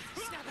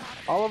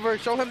 Oliver,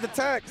 show him the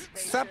text.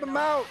 Snap him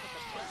out.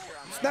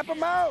 Snap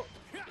him out.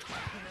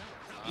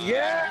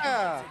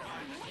 Yeah.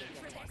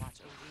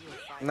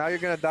 Now you're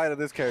gonna die to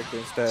this character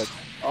instead.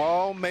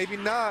 Oh, maybe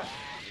not.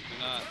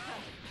 Maybe not.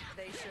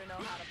 They sure know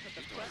how to put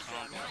the pressure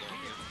on my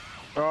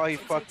hands. Oh, he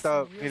fucked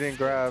up. He didn't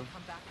grab.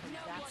 Come back from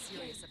that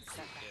serious of a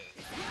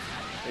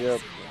setback.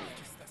 Yep.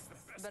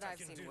 But I've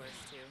seen worse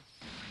too.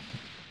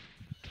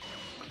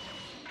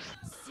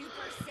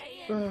 Super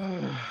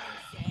Saiyan?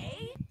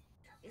 Say?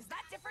 Is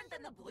that different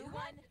than the blue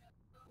one?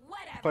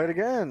 Whatever. Play it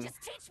again.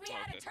 Just teach me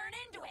how to Okay. turn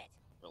into it.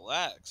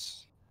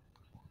 Relax.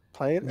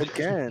 Play it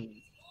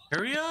again.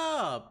 Hurry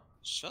up!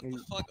 Shut the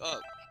fuck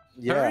up.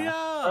 Yeah. Hurry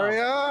up! Hurry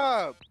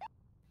up.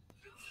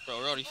 Bro,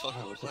 we're already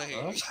fucking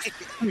playing.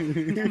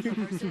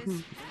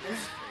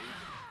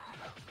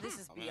 This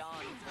is beyond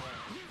fair.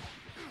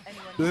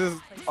 Anyone This who is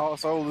plays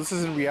also this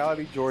is in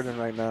reality Jordan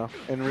right now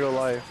in real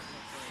life.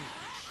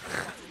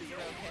 you're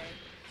okay.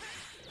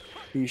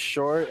 He's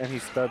short and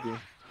he's stubby.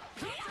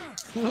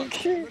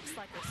 Okay. Looks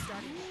like we're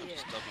starting to get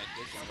Stuff my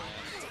dick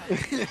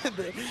in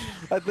my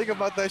ass. I think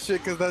about that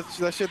shit because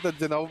that shit that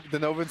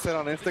Denovin said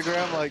on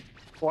Instagram, like,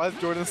 why is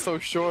Jordan so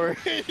short?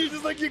 He's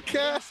just like, you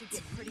can't. should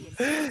get pretty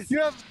intense.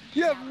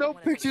 You have no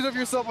pictures of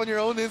yourself on your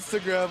own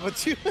Instagram,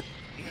 but you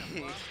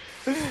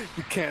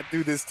you can't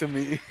do this to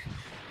me.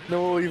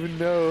 No one will even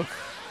know. Have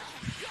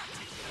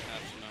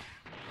to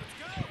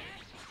know.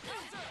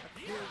 A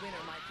clear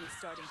winner might be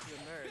starting to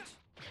emerge,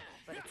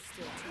 but it's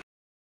still too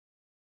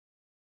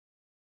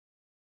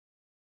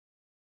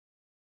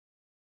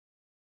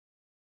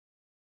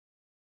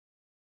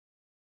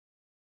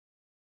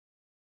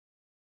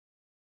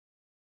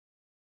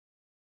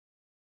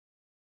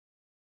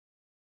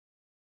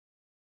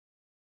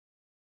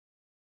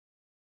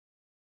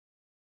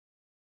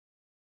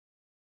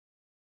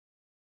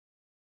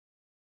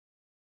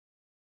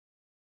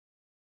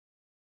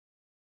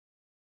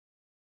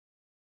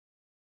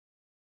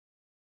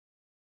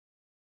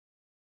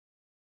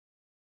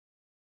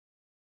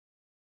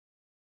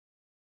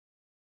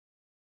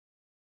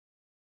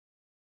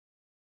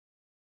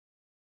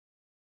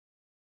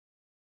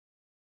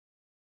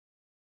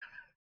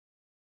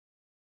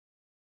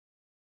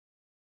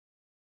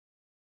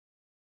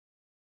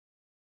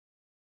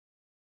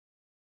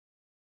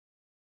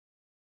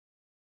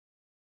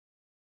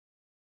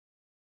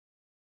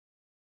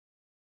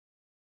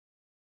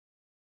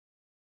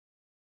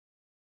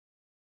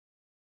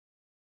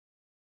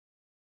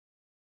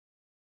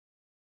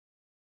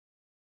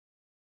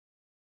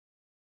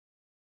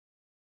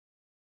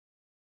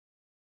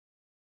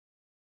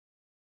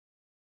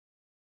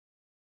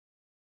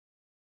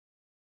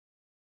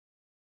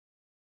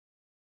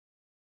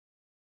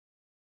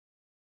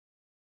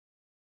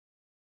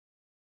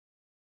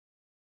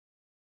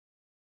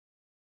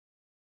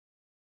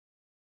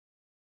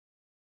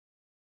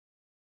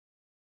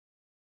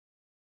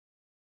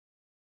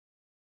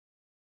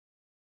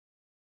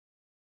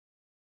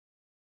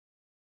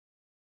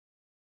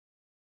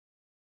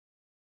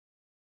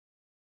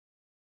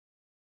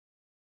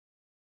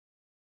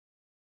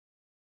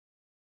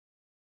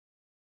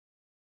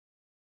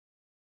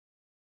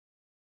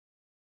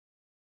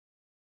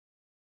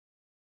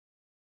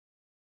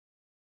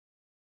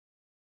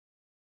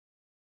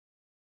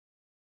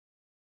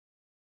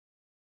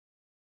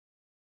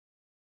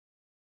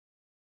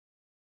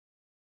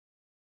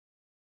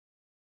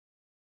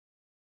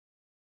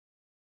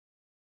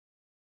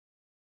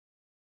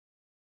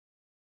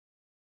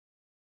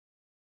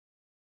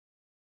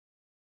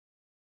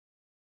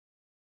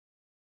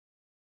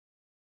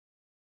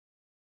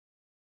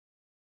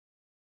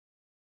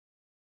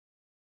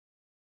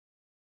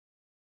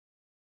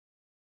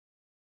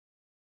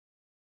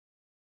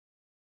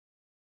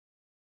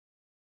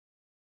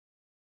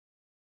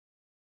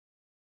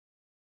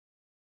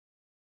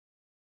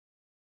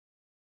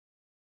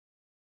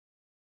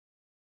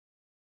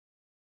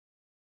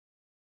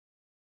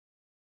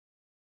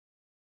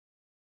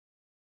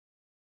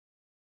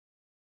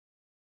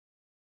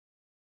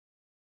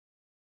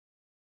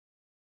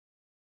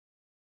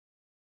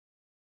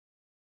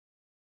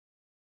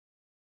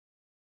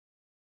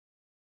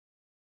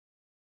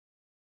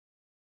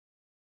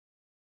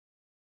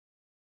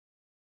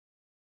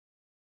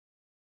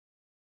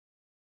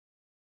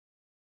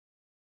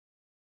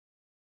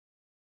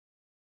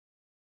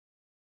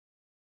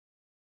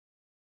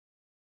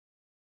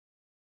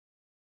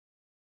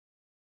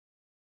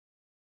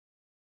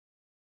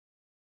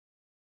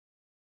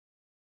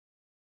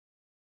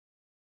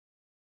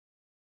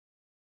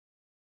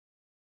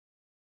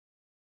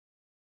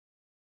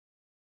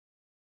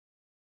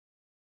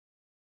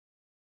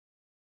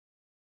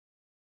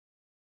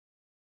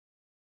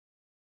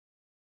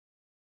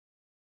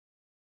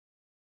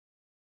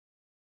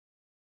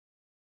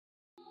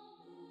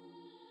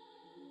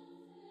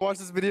watched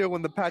this video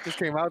when the patches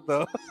came out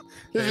though.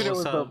 This Hey, video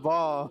what's was the up?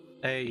 ball.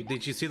 Hey,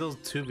 did you see those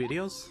 2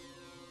 videos?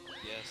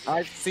 Yes.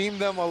 I've seen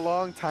them a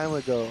long time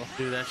ago.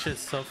 Dude, that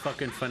shit's so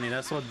fucking funny.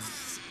 That's what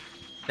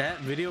that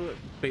video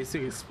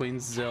basically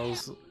explains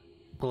Zell's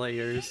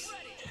players.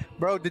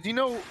 Bro, did you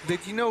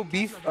know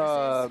Beef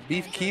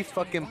Keith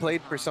fucking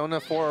played Persona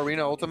 4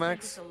 Arena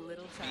Ultimax?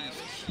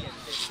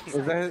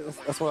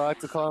 That's what I like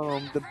to call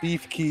him, the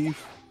Beef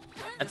Keith.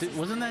 I think,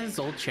 wasn't that his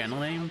old channel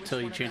name till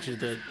he changed it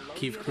to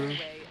Keith Crew?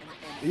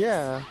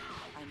 Yeah,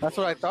 that's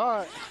what I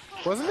thought.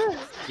 Wasn't it?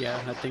 Yeah,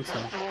 I think so.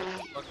 What the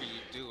fuck are you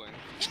doing?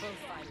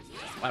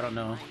 I don't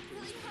know.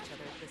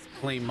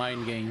 Playing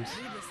mind games.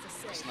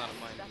 It's not a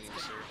mind game,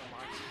 sir.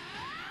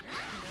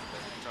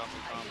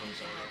 Dropping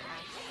combos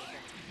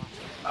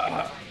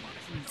over.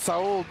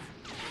 Saul,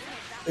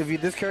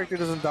 if this character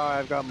doesn't die,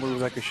 I've got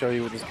moves I can show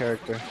you with this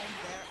character.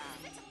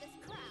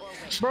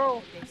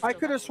 Bro, I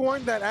could have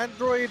sworn that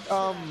Android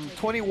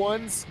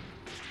 21's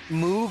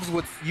moves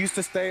used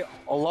to stay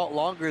a lot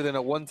longer than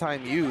a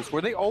one-time use.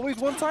 Were they always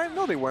one-time?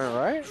 No, they weren't,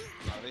 right?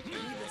 No, they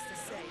can't.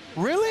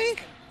 Really?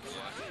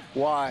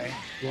 Why?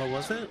 What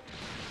was it?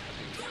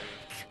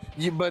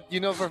 But you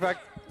know for a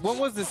fact, when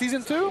was the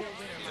season 2?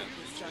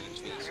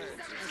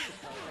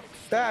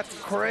 That's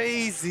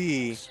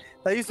crazy.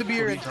 That used to be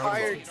your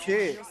entire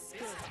kit.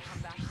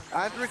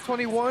 Android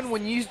 21,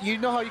 when you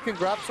know how you can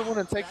grab someone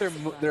and take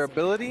their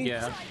ability?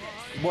 Yeah.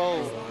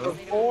 Well,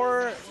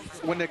 before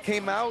when it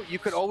came out, you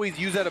could always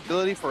use that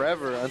ability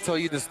forever until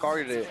you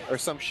discarded it or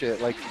some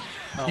shit. Like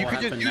you could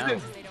just use it,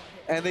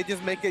 and they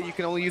just make it you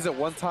can only use it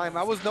one time.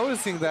 I was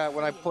noticing that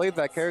when I played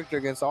that character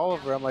against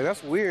Oliver. I'm like,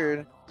 that's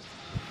weird.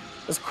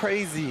 That's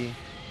crazy.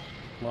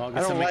 Well, I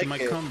guess I'm making my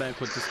comeback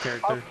with this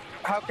character.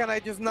 How can I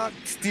just not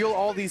steal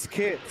all these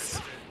kits?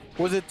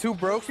 Was it too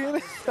broken?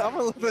 I'm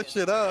gonna look that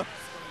shit up.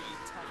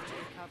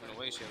 No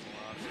way she has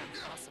more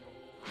options.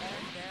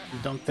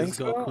 Dunk this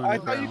Goku in I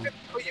the thought ground.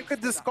 you could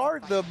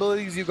discard the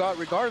abilities you got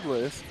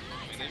regardless.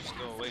 I mean, they just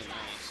go away now,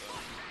 so.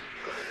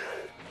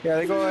 Yeah,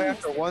 they go away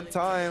after one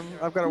time.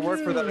 I've got to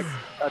work for that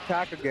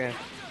attack again.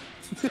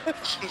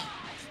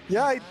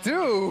 Yeah, I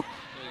do.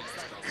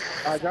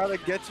 I gotta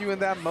get you in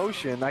that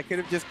motion. I could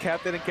have just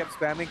kept it and kept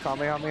spamming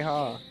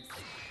Kamehameha.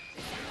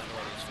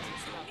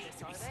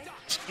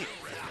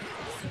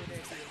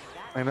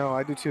 I know,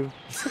 I do too.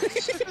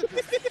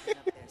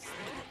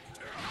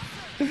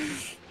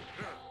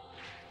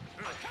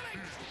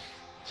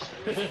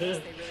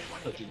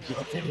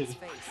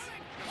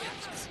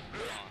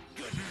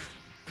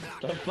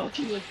 The fuck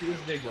you with this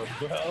nigga,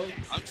 bro?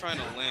 I'm trying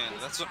to land.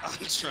 That's what I'm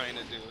trying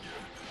to do.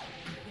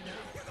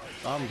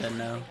 Oh, I'm dead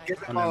now. Get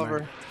him, Oh, never Oliver.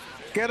 mind.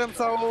 Get him,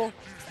 Saul.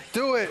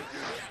 Do it.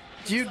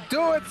 You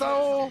do it,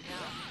 Saul.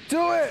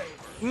 Do it.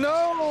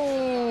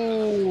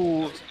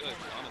 No. That was good,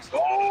 honestly.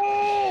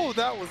 Oh,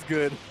 that was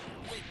good. The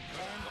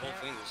whole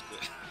thing was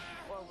good.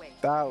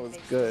 That was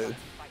good.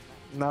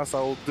 Now,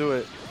 Saul, do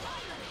it.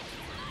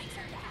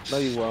 No,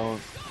 you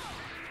won't.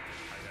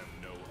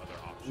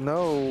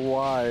 No,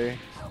 why?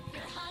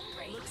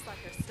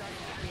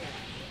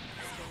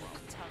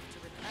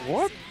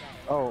 What?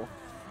 Oh.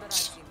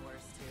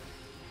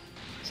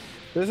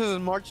 This is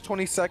March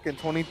 22nd,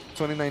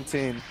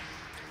 2019.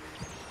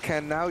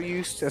 Can now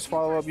use as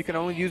follow-up. You can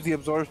only use the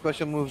absorb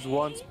special moves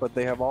once, but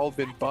they have all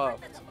been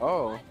buffed.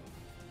 Oh.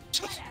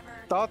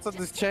 Thoughts on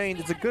this change?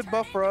 It's a good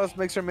buff for us.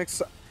 Makes our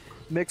mix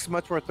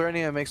much more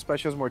threatening and makes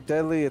specials more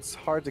deadly. It's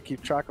hard to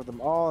keep track of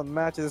them all in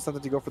matches. It's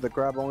something to go for the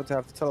grab only to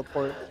have to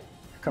teleport.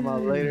 Come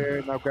out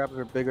later. Now grabs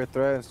are a bigger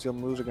threat and steel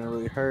moves are gonna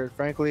really hurt.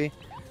 Frankly,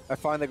 I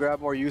find the grab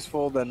more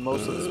useful than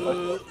most of the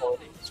specials.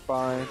 It's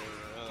fine.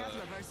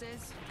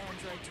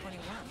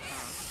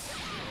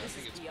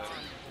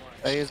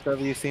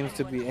 ASW seems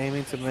to be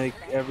aiming to make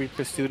every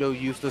pseudo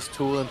useless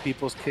tool in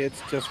people's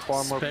kits just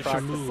far more Special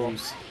practical.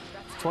 moves.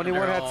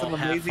 21 had some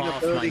They're all amazing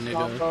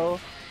half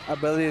off, my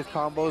abilities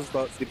combos,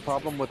 but the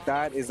problem with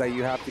that is that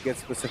you have to get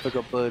specific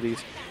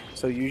abilities.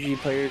 So usually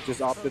players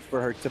just opted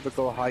for her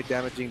typical high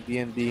damaging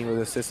DND with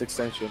assist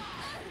extension.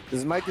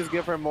 This might just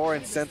give her more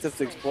incentive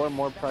to explore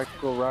more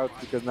practical routes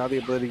because now the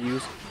ability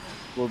use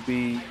will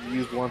be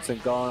used once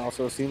and gone.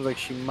 Also, it seems like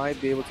she might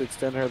be able to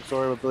extend her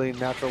absorb ability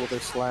natural with her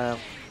slam.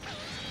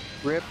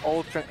 Rip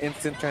old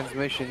instant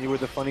transmission, you were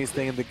the funniest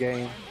thing in the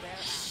game.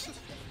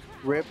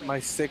 Rip my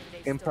sick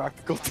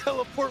impractical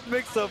teleport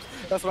mix-ups.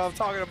 That's what I'm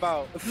talking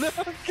about.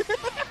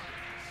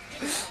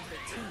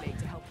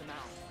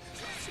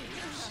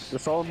 The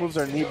solo moves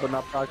are neat but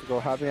not practical.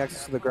 Having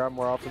access to the ground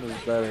more often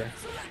is better.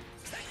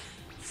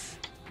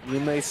 You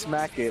may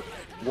smack it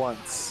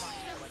once.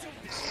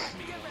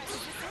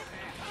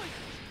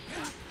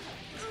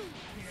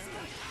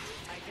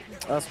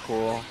 That's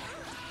cool.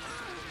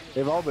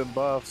 They've all been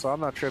buffed, so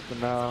I'm not tripping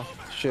now.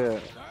 Shit.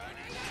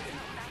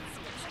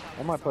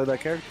 I might play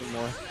that character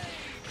more.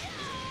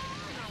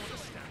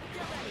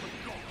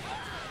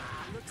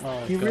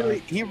 Oh, He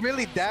God.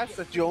 really dashed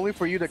at you only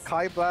for you to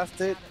Kai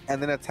blast it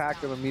and then attack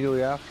him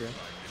immediately after.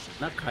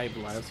 Not Kai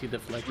Blast, he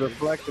deflected.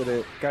 Reflected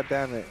it. God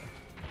damn it.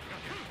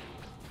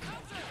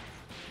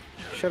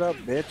 Shut up,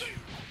 bitch.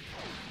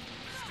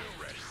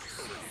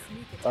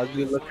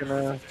 Ugly looking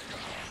ass.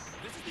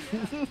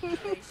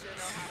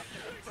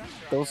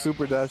 Don't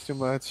super dash too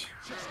much.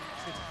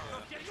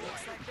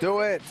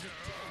 Do it!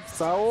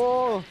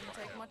 Saul!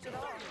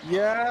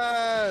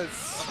 Yes!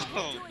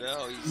 Oh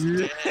no,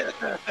 he's dead.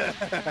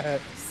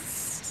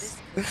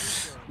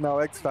 Yes! No,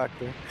 X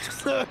Factor.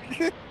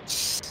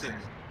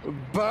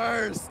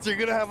 Burst! You're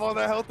gonna have all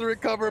that health to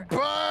recover.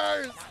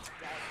 Burst!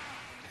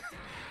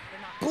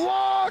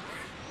 Block!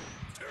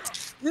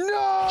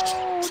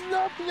 No!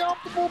 Not the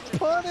optimal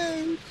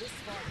punish!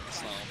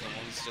 It's not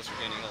optimal, he's just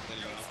regaining health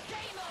anyway.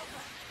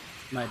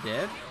 Am I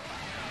dead?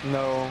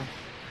 No.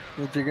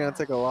 You're gonna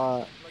take a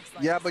lot.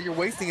 Yeah, but you're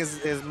wasting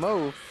his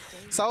move.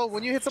 So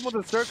when you hit someone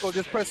with a circle,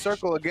 just press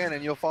circle again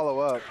and you'll follow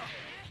up.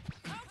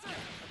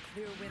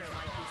 Clear winner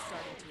might be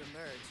starting to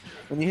emerge.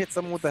 When you hit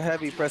someone with a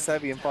heavy, press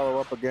heavy and follow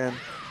up again.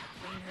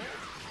 Clean hit.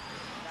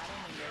 That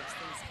only makes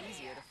things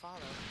easier to follow.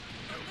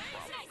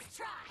 Nice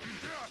try.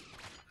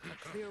 A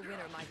clear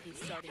winner might be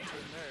starting to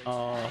emerge.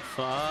 Oh,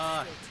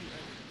 fuck. Still too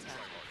early to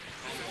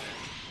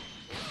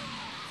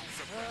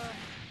tell.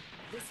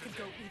 This could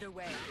go either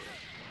way.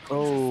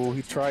 Oh,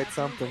 he tried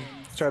something.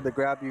 He tried to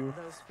grab you.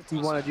 He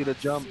wanted you to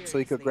jump so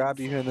he could grab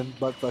you and then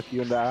butt fuck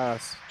you in the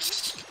ass.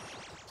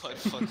 Butt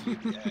fuck you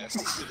in the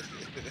ass.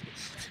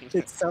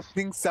 It's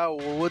something Saul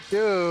would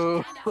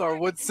do or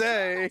would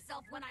say.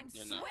 When I'm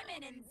You're not.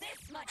 swimming in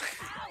this much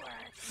power.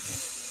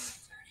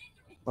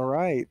 All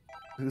right,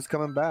 who's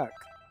coming back?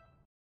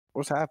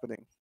 What's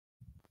happening?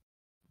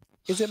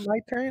 Is it my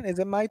turn? Is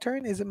it my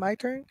turn? Is it my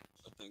turn?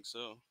 I think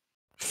so.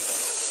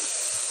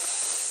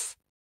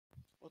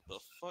 What the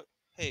fuck?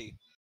 Hey,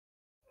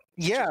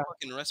 get Yeah. your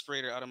fucking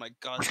respirator out of my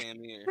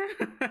goddamn ear.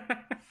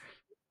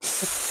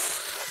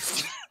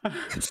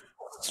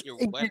 Your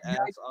wet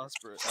ass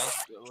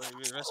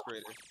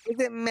respirator. Is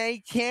it my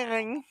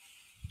turn?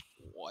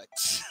 What?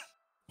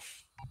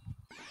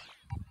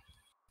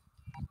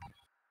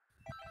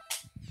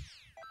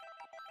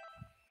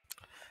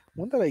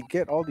 When did I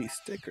get all these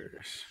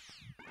stickers?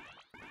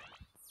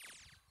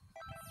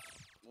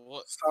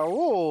 What?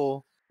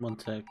 Saul. One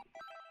sec.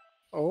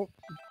 Oh,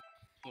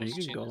 There Let's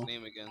you change go. his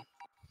name again.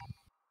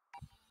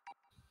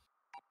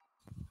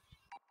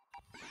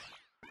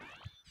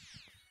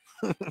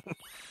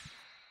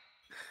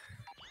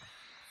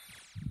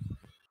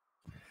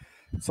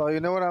 so you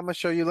know what I'm gonna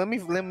show you? Let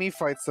me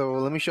fight. So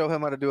let me show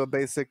him how to do a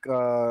basic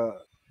throw,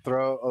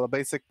 a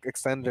basic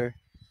extender,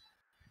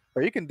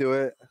 or you can do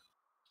it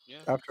Yeah.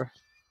 after.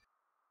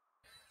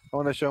 I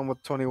want to show him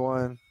with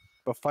 21,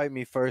 but fight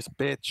me first,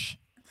 bitch.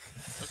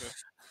 Okay.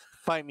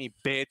 Fight me,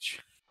 bitch.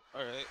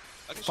 All right.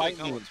 I can show you a Fight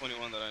combo me. with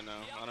 21 that I know.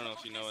 I don't know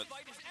if you know it, but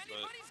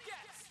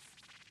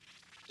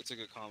it's a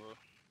good combo.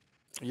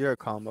 You're a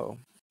combo.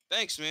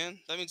 Thanks, man.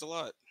 That means a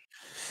lot.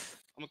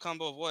 I'm a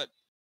combo of what?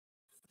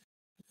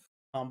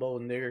 Combo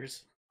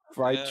niggers.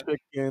 Fried Yeah.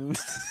 chicken.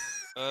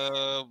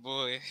 Oh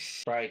boy.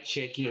 Fried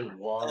chicken,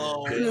 water,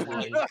 Oh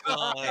Bitcoin, my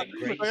god. and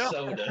grape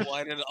soda.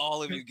 Why did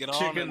all of you get on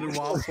Chicken it? and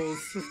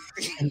waffles.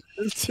 chicken.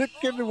 wa-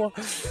 Chicken and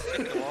waffles. are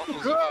fucking good.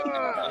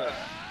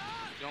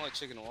 If you don't like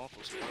chicken and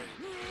waffles, sorry.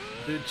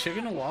 Dude,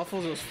 chicken and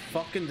waffles was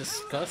fucking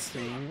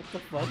disgusting. What the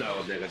fuck?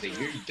 No,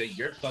 nigga,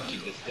 you're fucking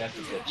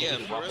disgusting. The Yeah,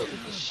 chicken for waffles real.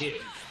 is the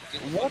shit.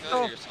 Get What fuck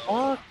outta the here,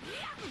 son. fuck?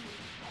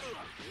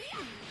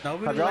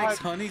 Nobody Have y'all likes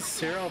had- honey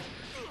syrup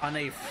on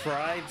a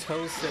fried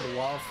toasted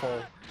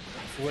waffle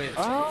with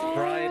Oh.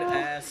 fried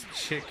ass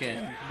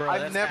chicken. Bro,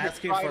 I've that's never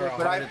asking tried for it, a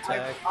but heart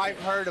attack. I've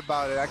heard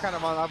about it.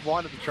 I've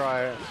wanted to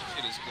try it.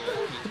 Shit is good.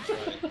 You need to try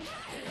it.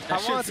 That I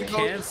want shit's to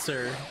go-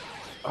 cancer.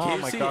 Oh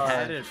my KFC god.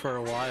 had it for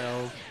a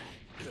while.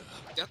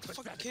 That the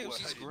fucking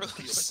KFC's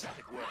gross.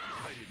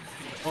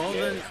 Well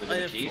then,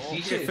 KFC if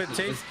shit it is-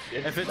 tastes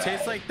it's tastes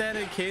bad. like that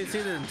in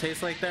KFC, then it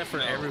tastes like that for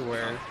No.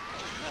 everywhere.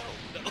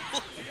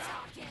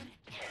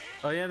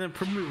 Oh yeah, then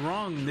prove me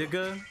wrong,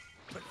 nigga.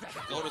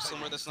 Go to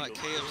somewhere that's not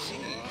KFC.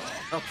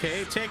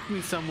 Okay, take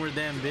me somewhere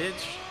then, bitch.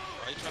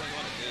 Why are you trying to go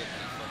on a date,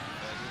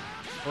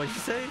 you fucking What'd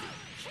you say?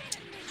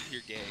 faggot?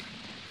 You're gay.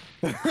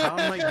 How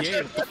am I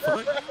gay? What the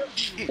fuck?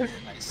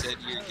 I said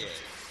you're gay.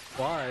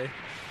 Why?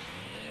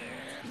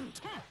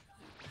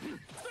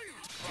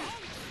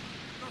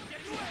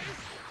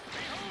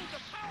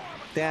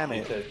 Damn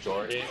it. Because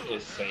Jordan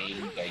is saying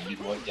that you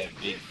want that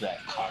big black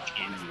cock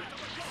in you.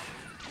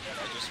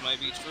 That just might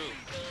be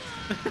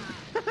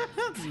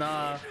true.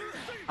 Nah,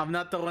 I'm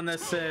not the one that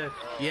said,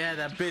 yeah,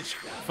 that bitch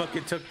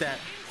fucking took that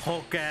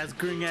Hulk ass,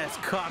 green ass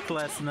cock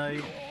last night.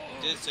 You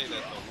did say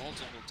that though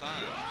multiple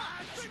times.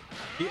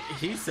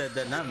 He said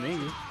that, not me.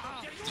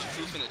 There's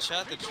proof in the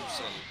chat that you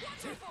said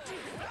it.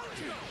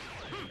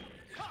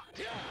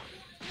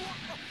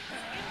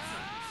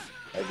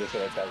 I just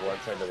said that one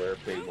time that we were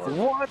playing more.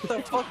 What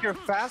the fuck? You're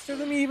faster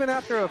than me even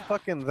after a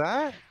fucking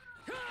that?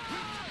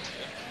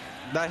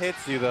 That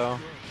hits you though.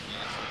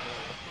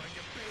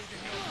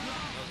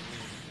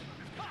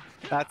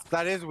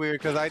 That is weird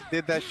because I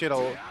did that shit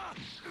all.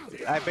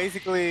 I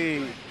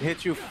basically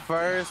hit you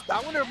first. I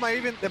wonder if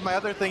my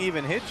other thing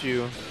even hit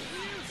you.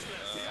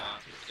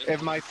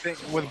 If my thing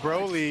with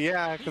Broly,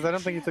 yeah, because I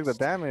don't think he took the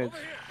damage.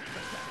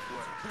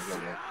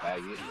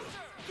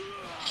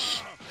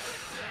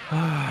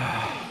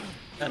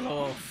 That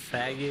little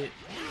faggot.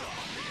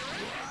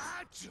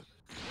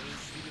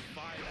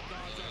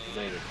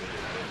 Later,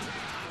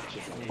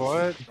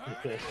 What?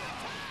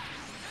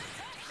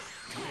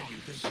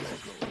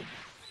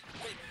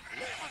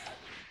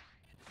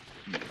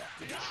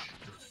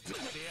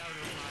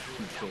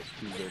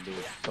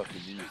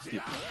 Fucking you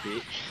stupid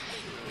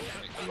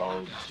bitch.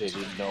 Long shit,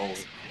 didn't know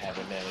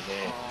having none of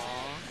that.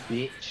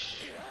 Bitch.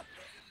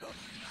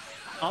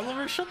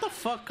 Oliver, shut the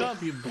fuck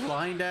up, you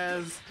blind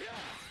ass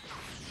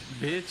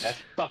bitch. That's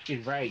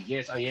fucking right.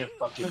 Yes, I am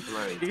fucking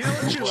blind. You know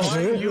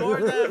what you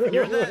are?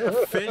 You're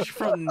that fish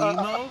from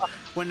Nemo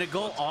when they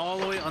go all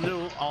the way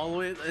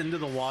into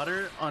the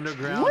water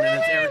underground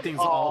and everything's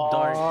all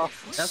dark.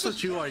 That's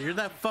what you are. You're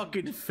that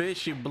fucking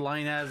fish, you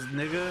blind ass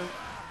nigga.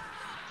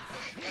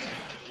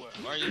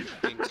 Why are you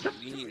being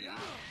mean?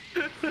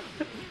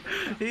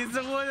 He's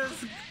the one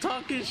that's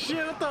talking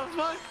shit. What the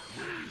fuck?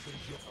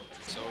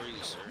 So are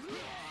you, sir.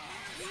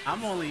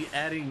 I'm only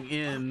adding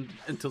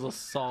into the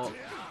salt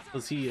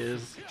as he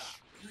is.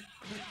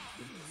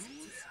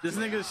 This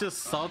nigga's just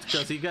salt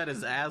because he got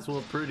his ass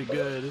whooped pretty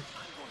good.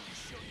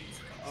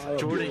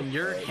 Jordan,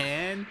 your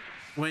hand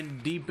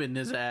went deep in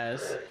his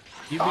ass.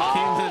 You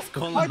became this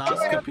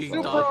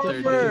colonoscopy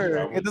doctor,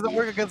 dude. It doesn't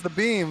work against the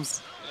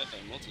beams. Yeah,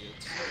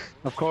 multi-hits.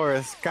 Of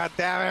course. God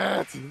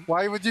damn it!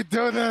 Why would you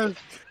do this?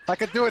 I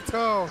could do it too.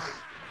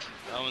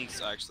 That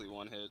one's actually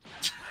one hit.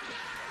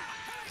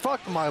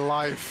 Fuck my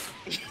life.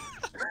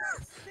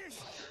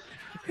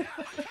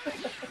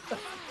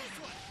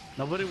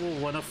 Nobody will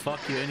want to fuck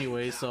you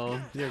anyway, so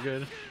you're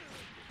good.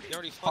 You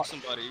already fucked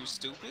somebody, you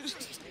stupid?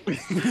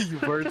 You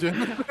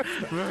virgin.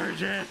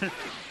 Virgin.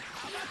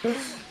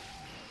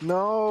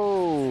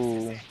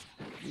 No.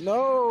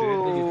 No.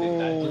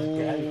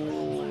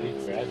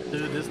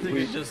 Dude, this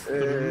nigga just threw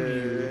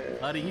you.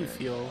 How do you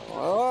feel?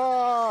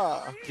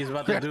 Ah. He's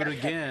about to do it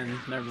again.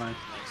 Never mind.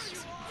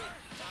 Nice.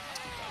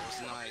 That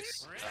was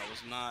nice. That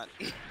was not.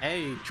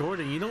 Hey,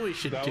 Jordan, you know what you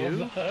should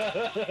do?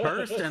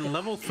 Burst and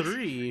level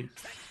 3.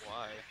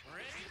 Why?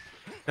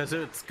 Because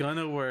it's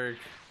gonna work.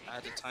 I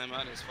had to time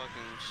out his fucking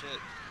shit.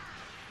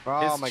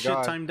 Oh His my shit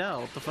god. timed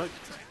out. What the fuck?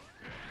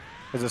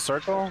 Is it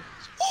circle?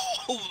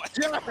 Oh my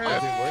Yeah.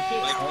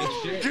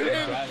 Oh, shit.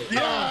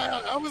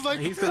 Yeah. I was like,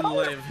 He's gonna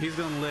live. He's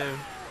gonna live.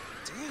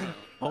 damn.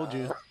 Hold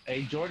you.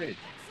 Hey, Jordan.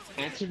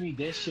 Answer me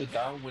this shit,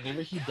 dog.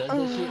 Whenever he does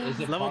this shit, is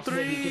it Level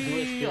possible he can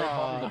do a 3? spirit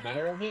bomb in the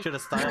matter of it? Should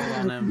have styled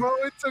on him. Bro,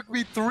 it took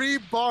me 3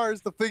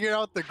 bars to figure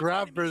out the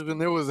grab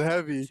version. It was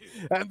heavy.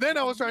 And then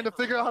I was trying to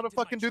figure out how to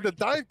fucking do the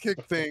dive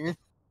kick thing.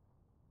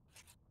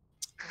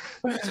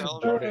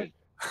 Jordan.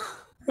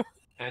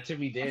 Answer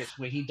me this.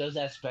 When he does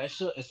that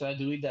special, instead of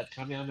doing that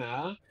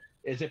Kamehameha,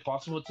 is it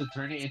possible to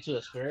turn it into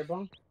a spirit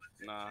bomb?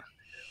 Nah.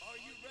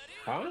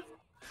 Huh?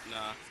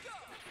 Nah.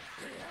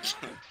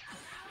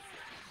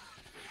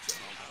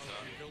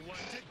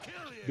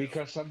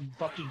 Because some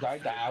fucking guy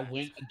that I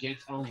went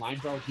against online,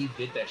 bro, he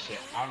did that shit.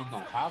 I don't know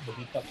how, but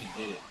he fucking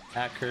did it.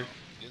 Hacker.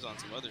 He was on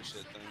some other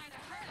shit then.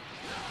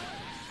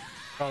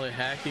 Probably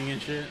hacking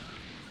and shit.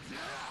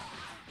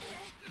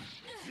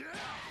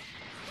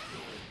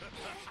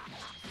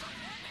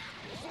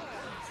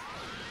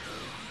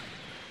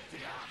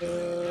 What?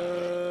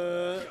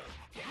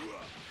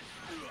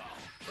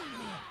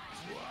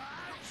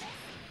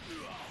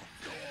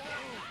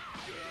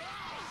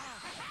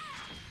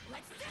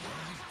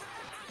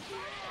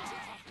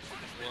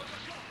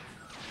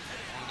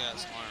 Long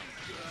ass arm.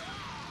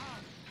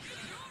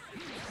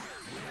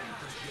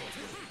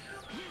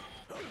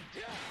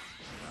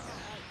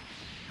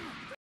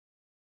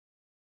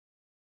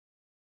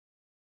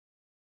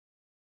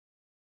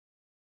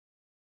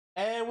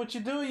 Hey, what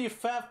you doing, you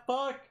fat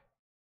fuck?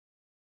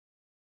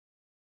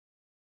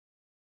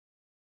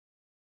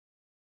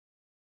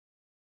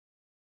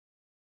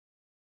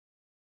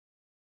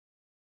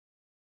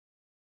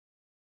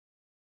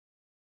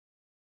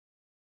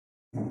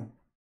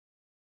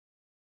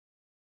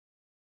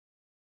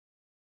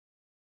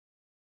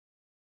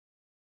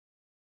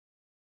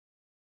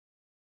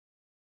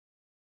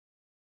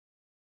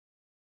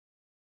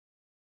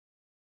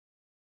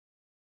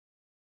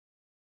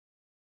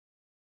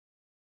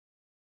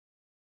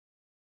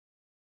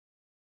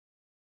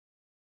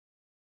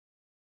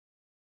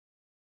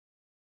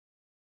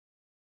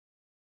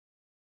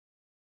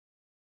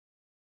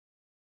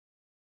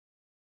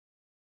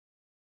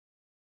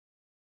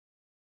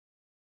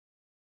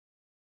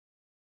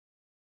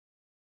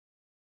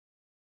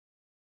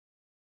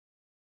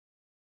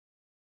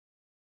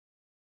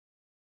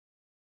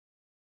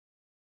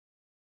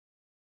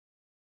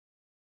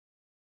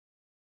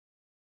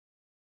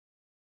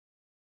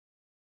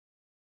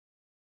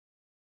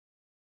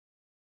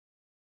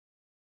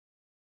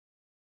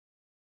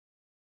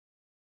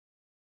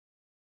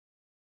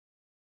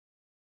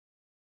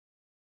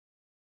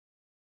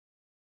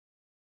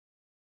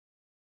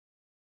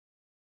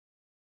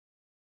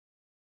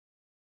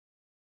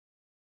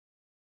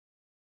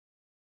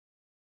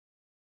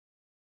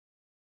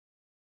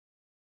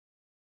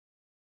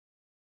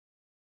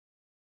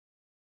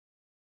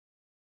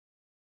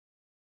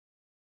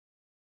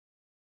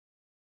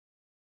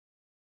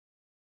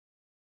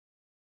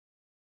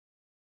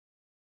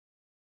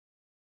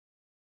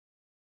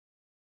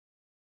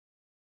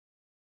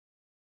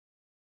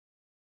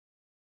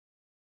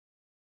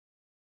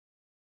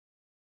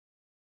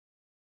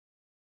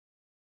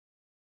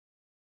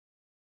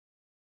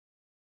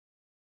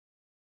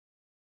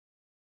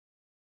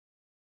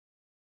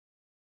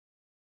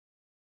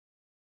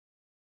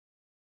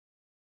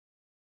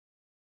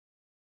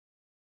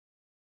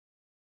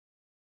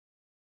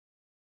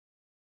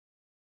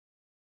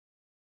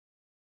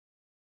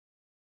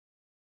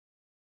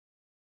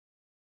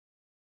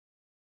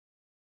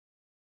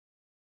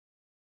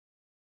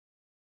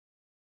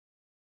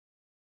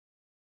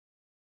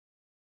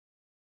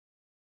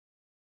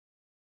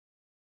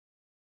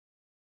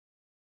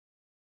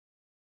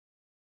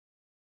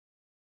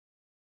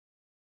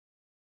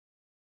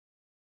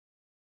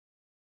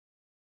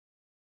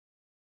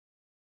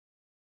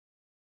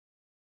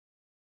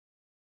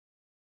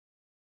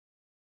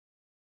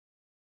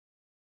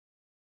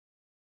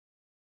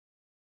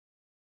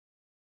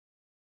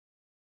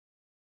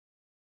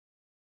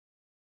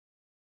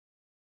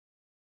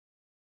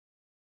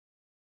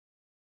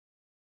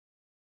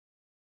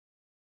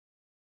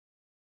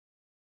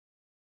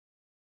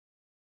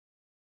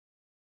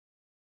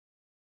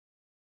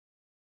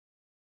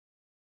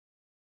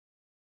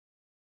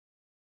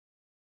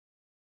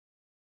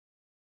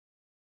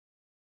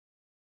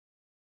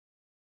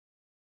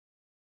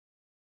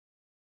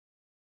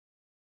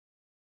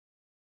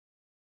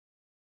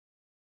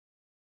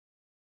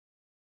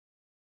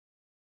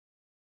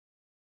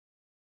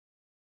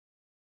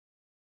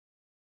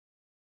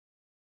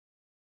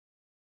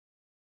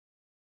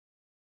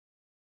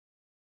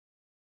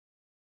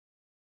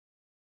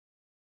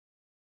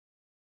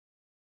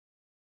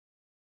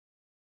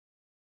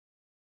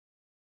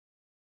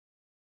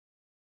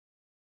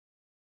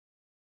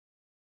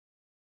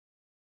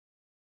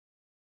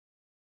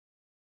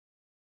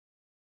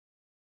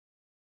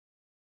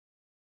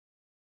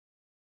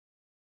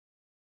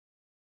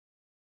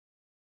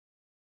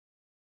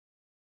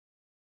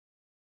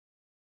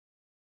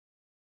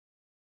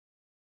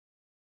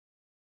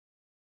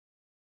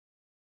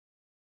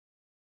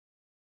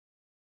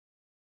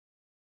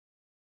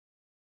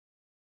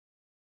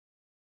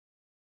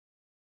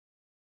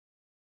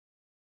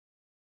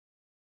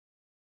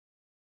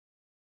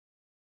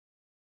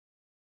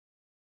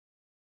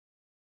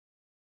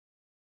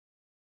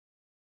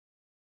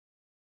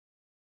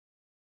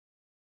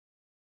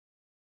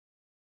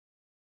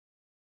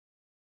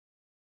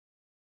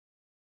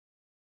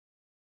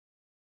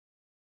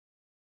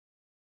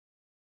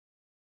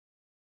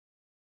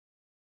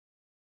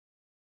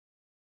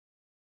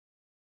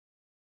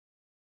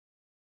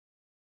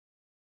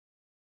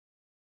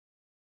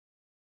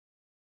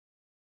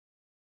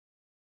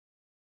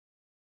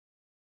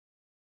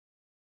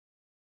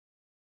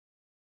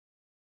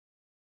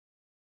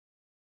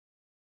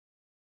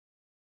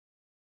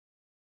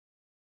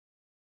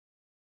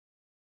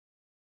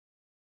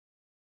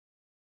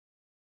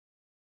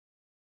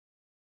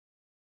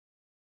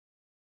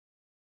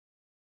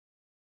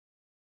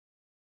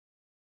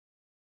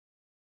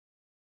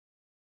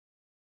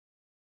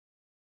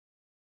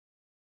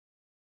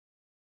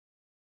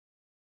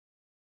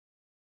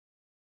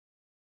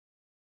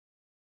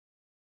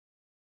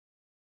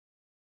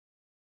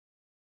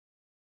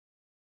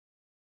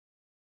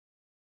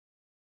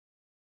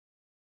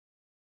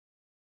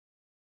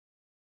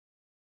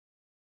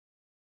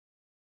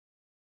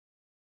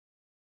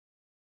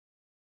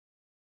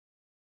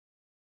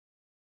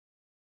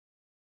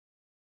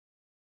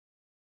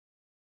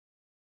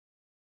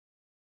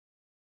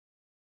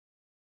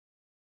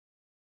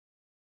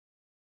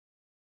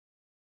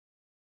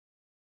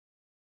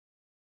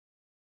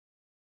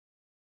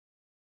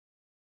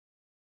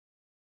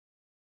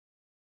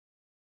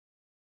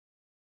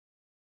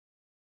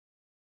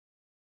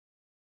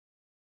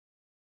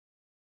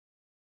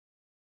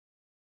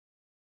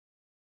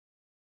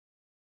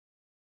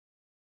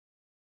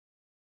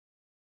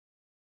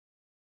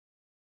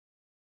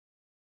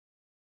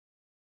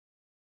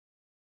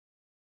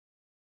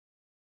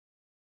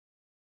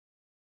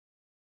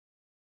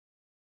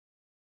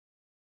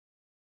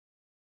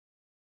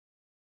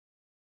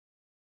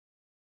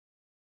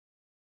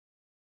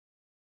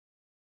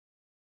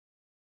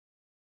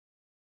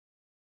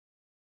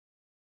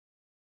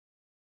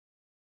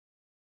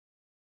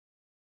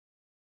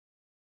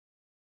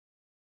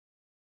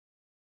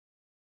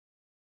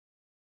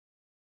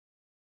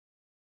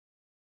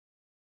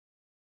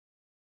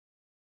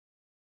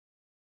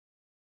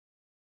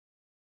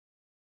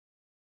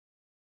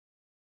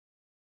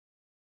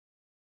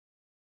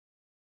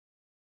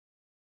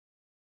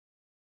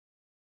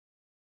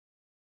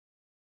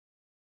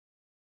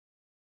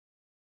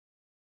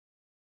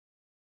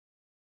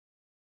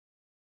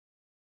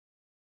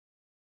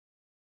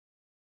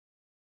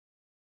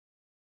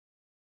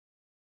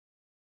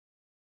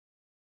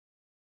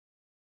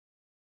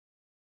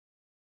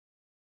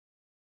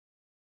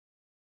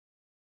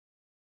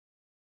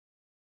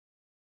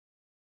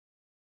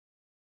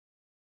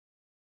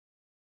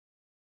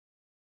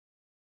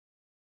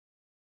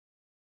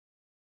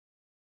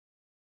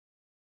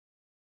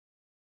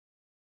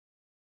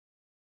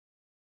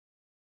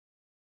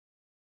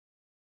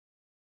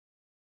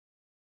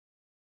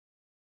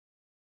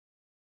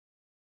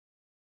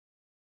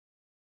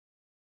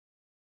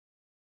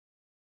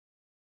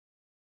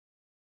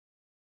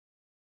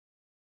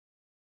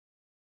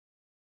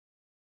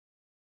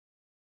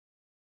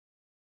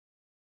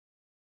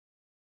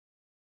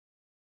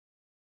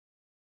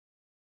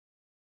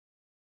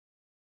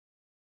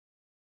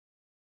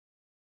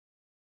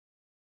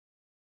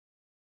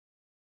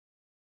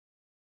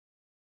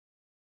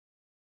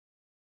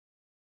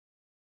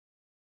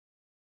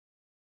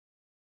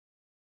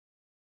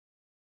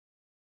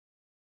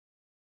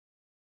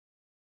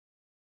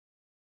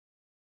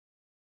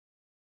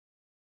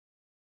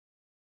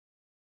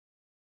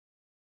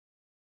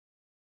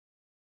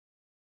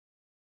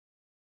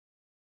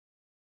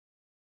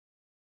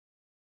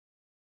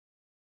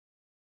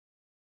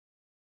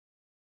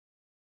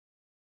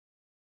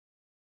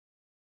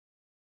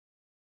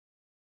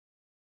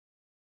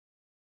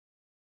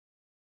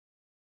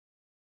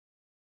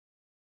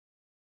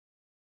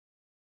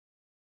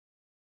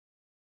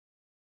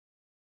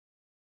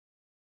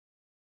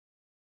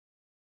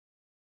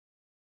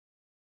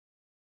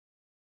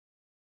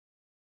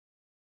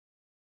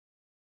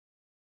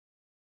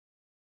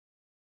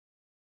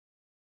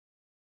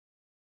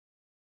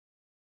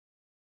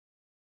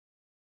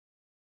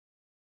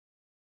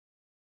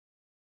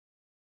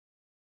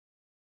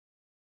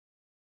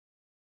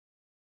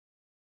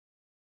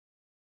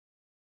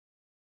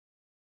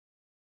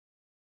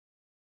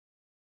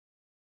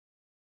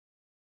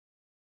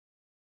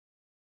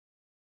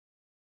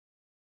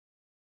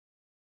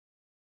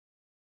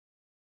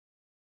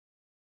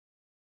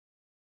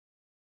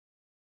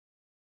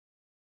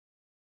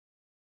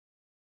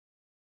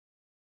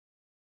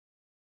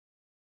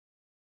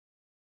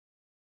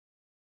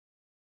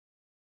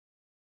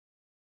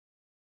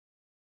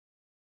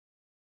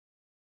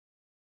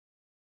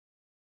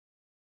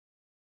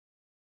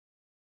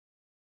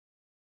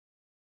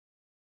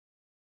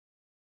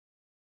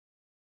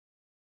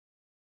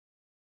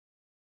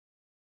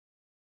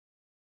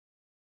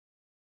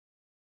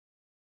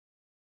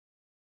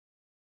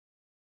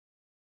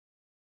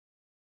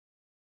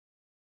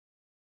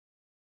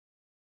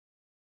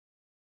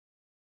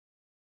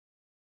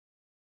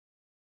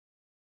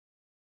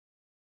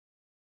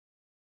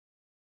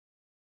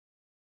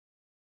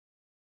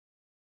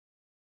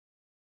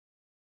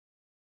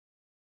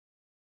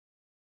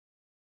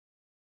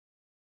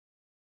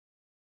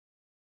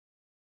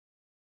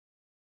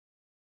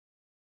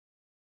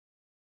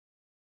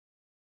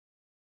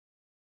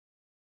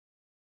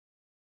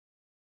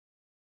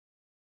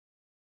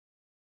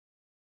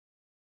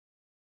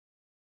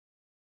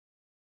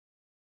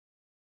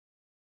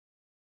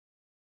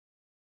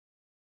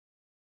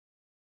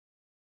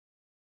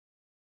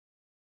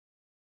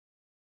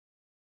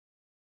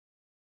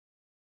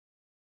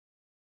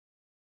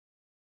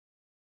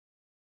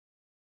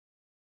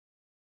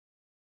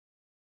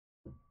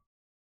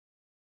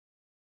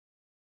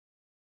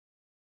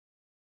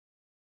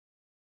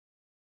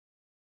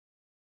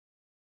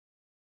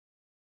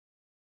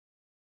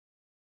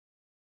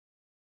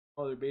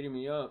 Oh, they're beating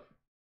me up.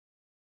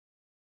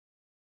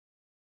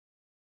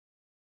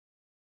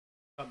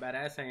 How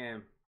badass I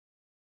am.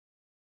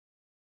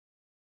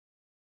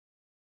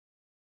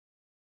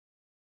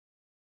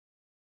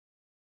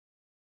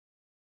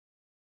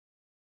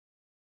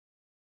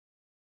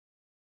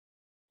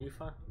 You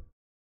fine?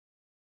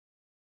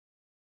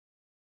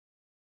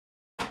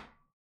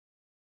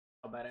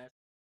 How badass?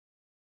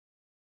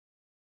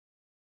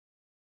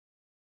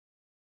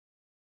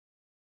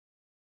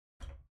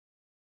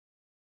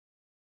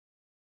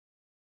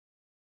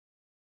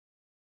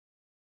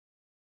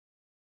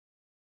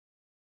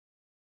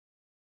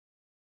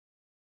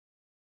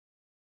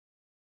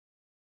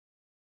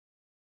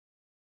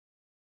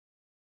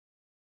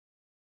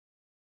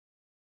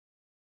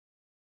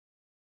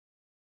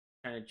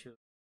 Trying to choose.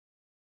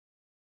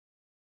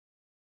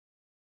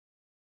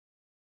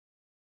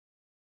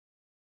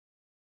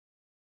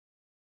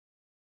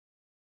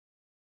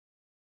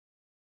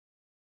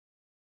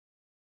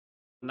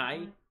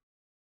 Nine?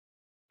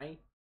 Nine?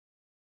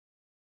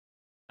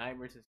 Nine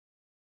versus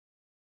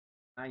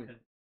nine.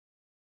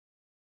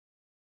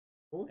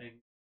 Who?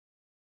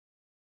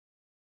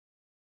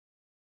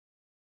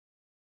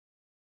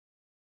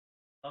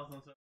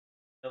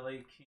 LA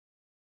King.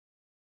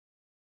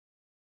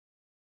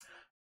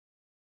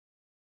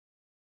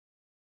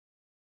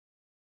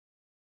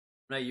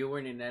 No, you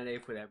weren't in LA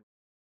for that.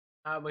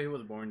 Ah, but he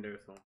was born there,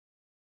 so.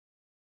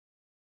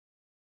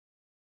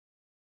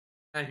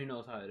 And he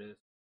knows how it is.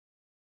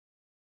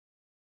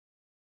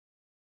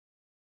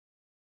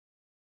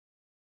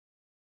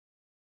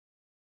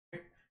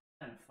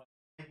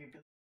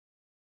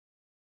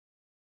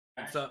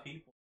 It's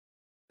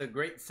a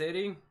great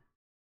city,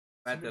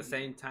 but at the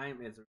same time,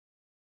 it's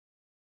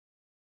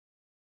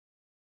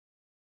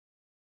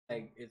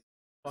like it's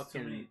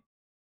fucking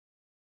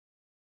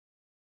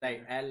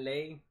like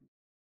LA.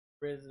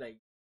 Is like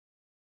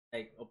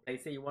a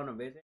place that you want to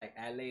visit. Like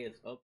LA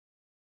is up,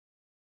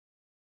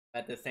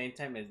 at the same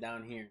time, it's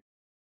down here.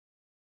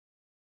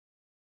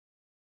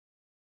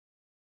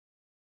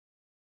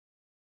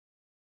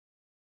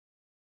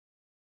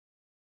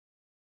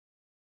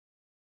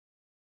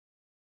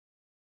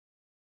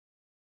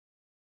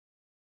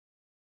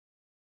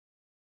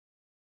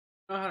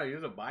 Know how to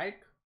use a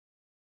bike?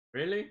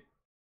 Really?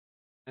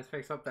 Let's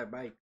fix up that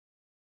bike.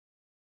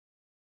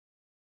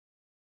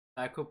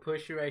 I could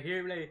push you right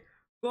here, like,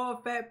 go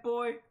fat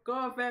boy,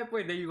 go fat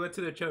boy. Then you go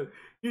to the truck,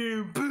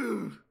 you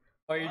boom.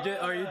 Or you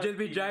just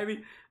be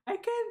driving. I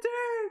can't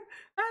turn.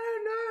 I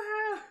don't know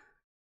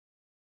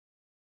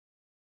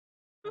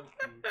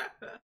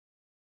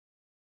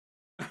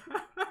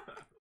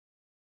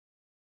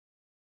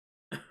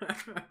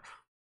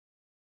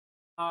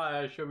how. Oh,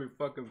 that should be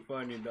fucking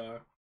funny,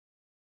 dog.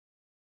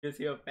 Just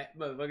see a fat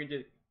motherfucker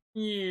just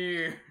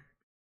yeah.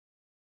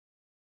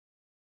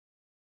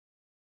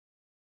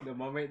 The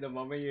moment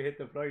you hit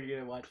the floor, you're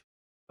gonna watch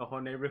the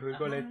whole neighborhood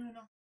go like.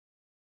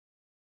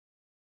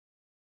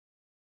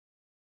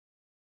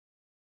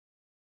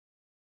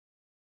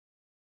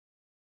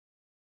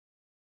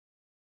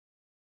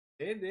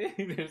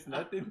 There's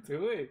nothing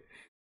to it.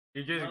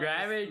 You just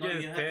grab it,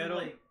 just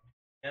pedal. You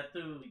have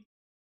to.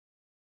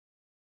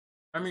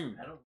 I mean,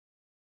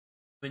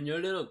 when you're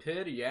a little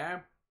kid,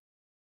 yeah,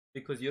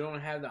 because you don't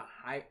have the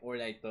height or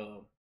like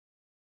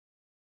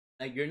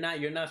you're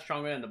not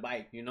stronger than the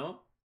bike, you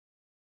know.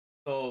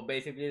 So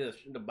basically,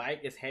 the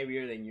bike is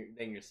heavier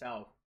than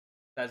yourself.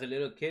 So as a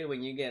little kid,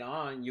 when you get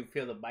on, you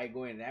feel the bike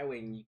going that way,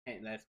 and you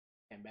can't balance.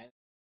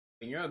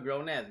 When you're a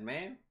grown ass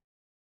man,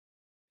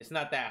 it's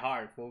not that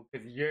hard, fool,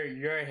 because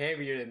you're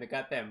heavier than the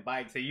goddamn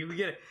bike. So you're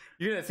gonna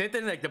sit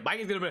there and, like, the bike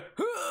is gonna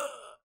be,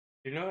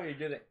 you know, you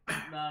just like,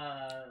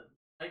 Nah,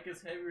 bike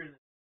is heavier than.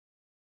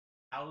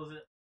 How is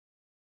it?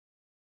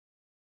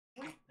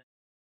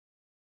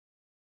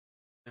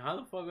 how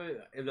the fuck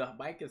if the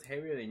bike is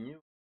heavier than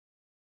you?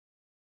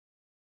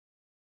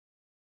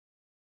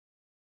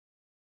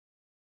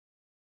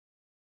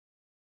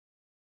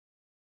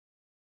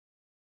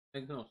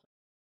 Makes no sense.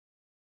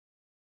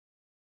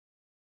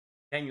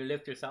 Can you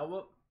lift yourself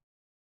up?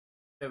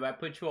 If I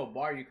put you a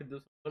bar, you could do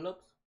some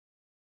pull-ups.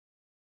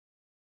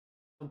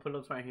 Some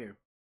pull-ups right here.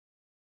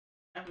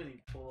 I have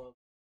any pull-ups.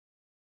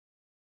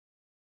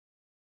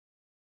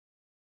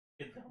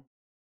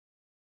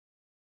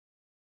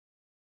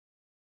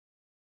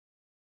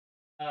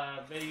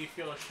 Maybe you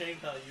feel ashamed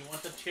though. You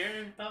want the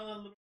chair,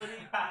 little buddy?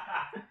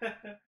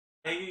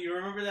 Hey, you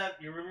remember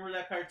that? You remember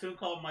that cartoon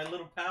called My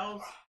Little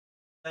Pals?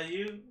 That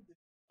you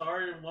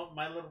starred in what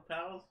My Little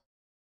Pals?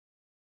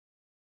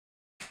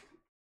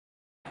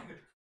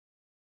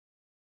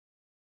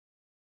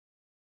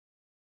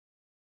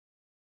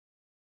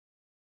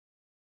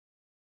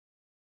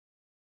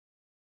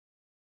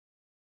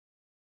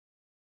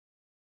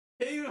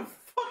 Can you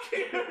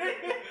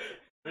fucking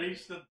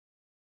reach the?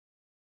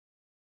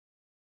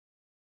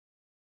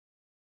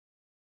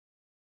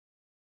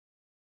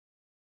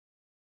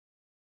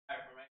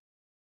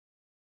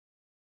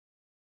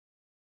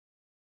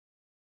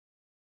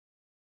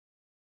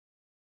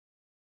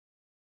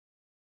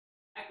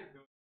 I could do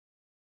it.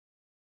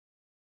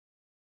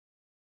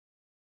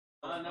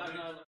 No.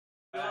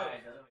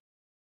 Ay, no.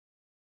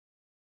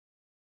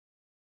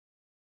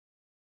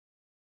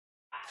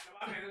 Ah, no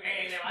mames,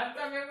 güey,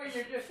 levántame, güey,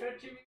 yo quiero ser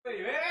chimito,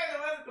 güey. No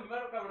vas a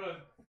tumbar,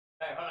 cabrón.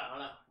 Ay,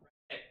 hola.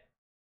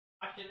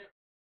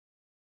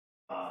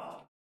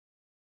 Ah.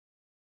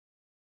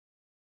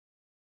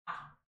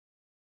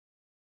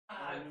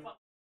 Ay, fuck.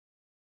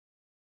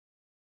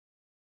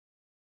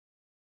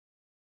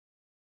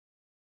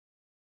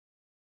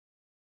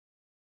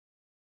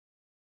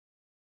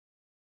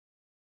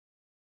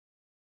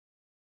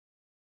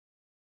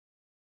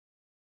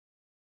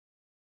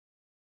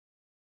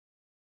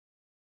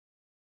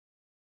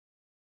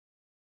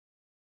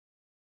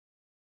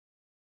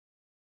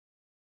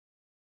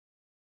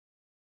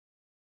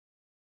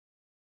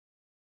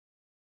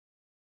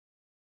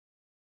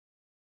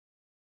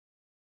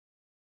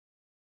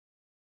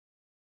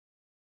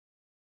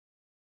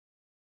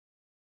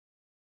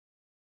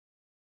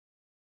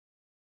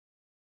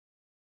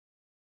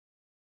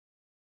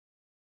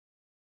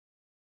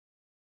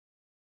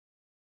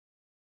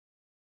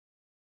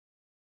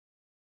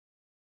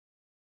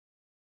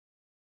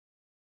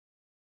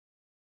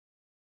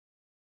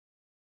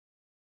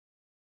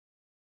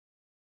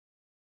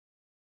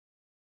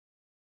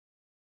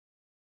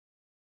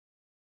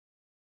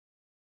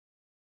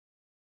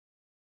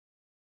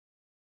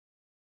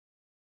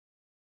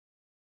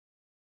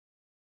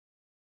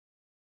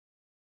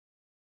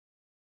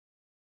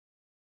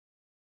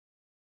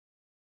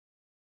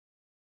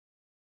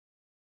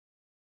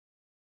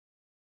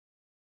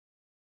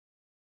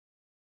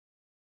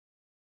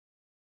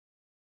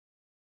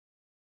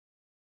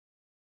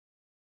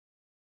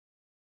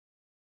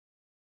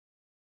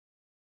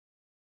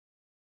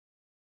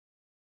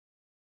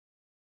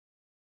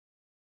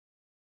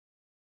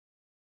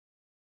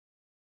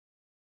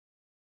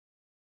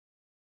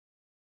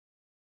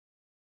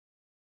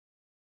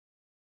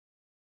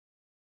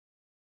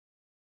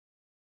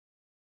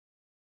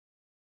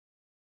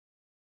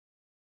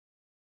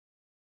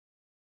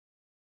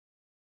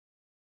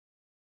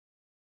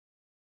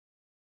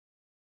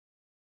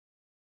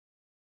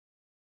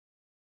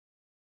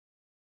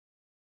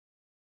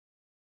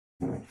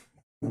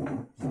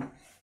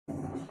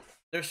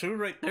 There's food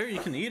right there. You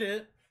can eat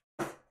it.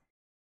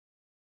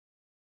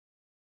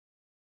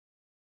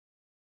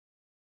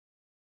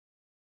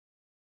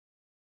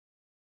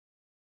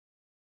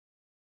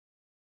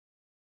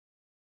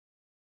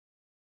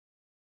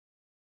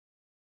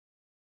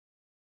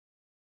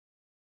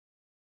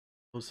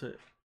 What's it?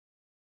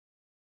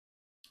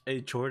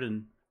 Hey,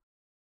 Jordan.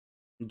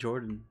 You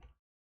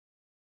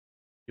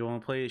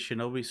want to play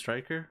Shinobi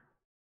Striker?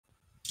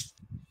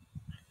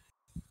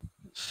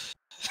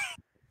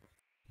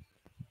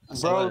 I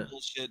saw Bro. that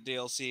bullshit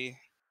DLC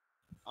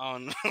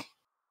on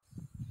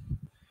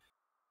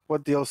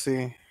What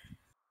DLC?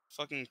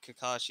 fucking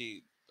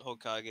Kakashi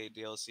Hokage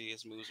DLC.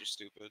 His moves are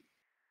stupid.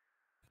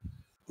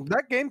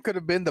 That game could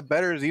have been the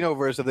better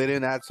Xenoverse if they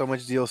didn't add so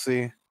much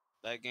DLC.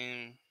 That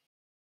game.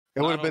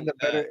 It would Not have been only the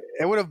better. that.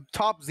 It would have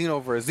topped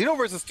Xenoverse.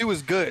 Xenoverse 2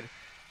 is good,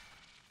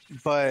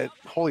 but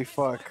holy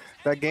fuck,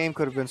 that game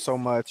could have been so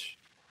much.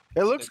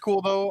 It looks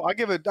cool though. I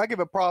give it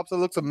props. It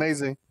looks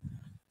amazing.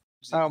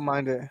 I don't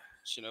mind it.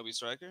 Shinobi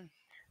Striker.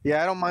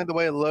 Yeah, I don't mind the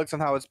way it looks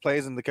and how it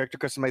plays and the character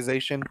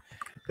customization.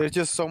 There's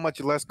just so much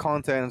less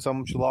content and so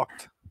much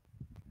locked.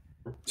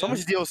 So much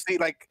DLC.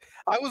 Like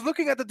I was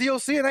looking at the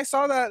DLC and I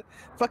saw that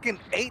fucking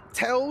 8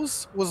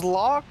 Tails was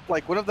locked.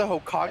 Like one of the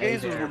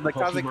Hokages was the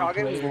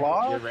Kazekage was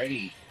locked. You're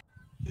ready.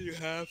 You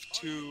have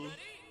to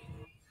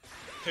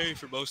pay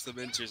for most of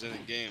the miniatures in the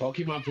game.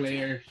 Pokemon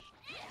player.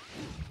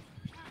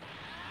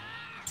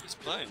 He's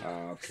playing.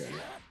 Okay.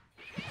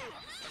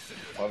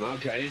 Oh no,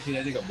 okay, I didn't see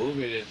that nigga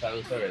moving and so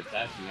I started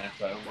attacking that,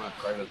 so I don't want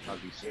Carlos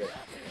talking shit.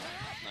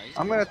 Nice.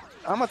 I'm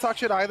gonna talk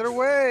shit either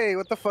way.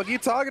 What the fuck are you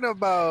talking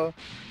about?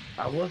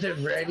 I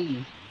wasn't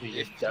ready.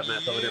 You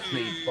dumbass over there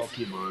playing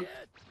Pokemon.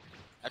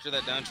 After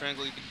that down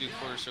triangle, you can do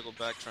quarter circle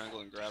back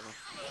triangle and grab him.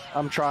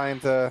 I'm trying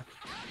to.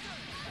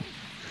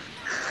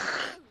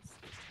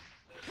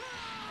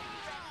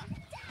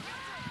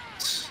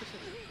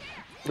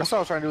 That's what I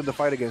was trying to do in the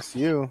fight against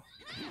you.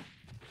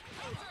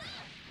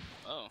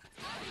 Oh.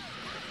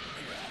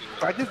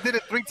 I just did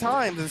it 3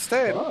 times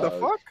instead. What the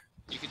fuck?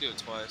 You can do it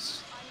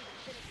twice.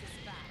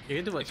 You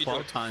can do it If you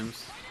 12 do-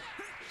 times.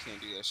 You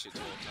can't do that shit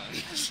 12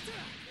 times.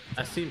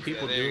 I've seen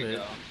people there do you it.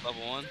 go.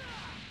 Level 1.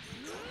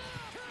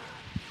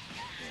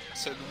 I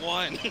said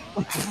 1.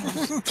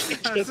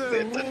 I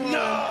said,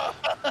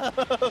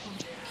 no!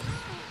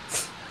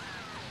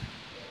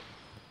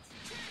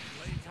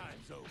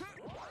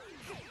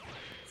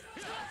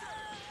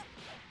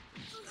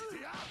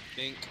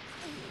 Bink.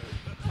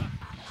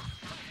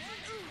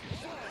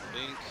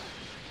 Bink.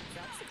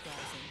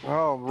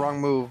 Oh, wrong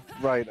move.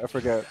 Right, I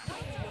forget.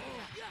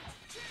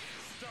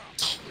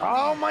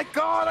 Oh my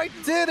god, I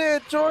did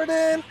it,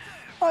 Jordan!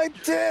 I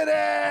did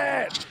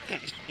it!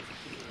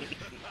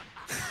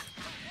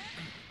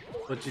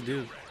 What'd you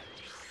do?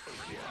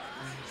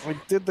 I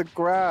did the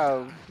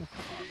grab.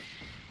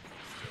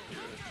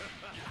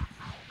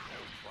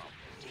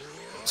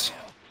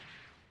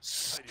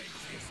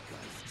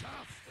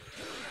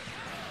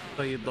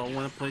 So you don't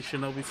want to play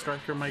Shinobi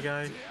Striker, my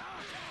guy?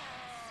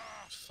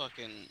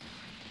 Fucking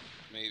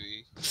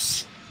maybe.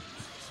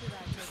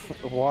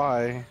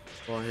 Why?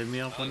 Well, hit me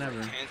up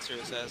whenever.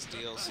 Cancerous ass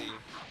DLC.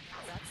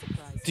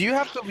 Do you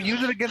have to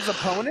use it against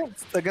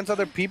opponents, against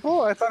other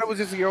people? I thought it was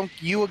just your own,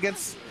 you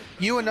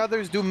and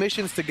others do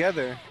missions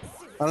together,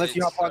 unless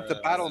you hop onto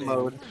battle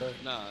mode.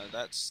 Nah,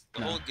 that's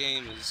the whole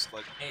game is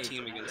like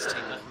team against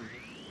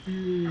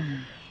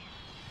team.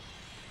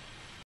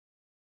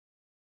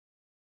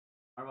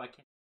 I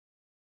can't.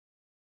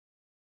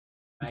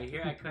 Right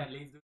here, I could at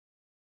least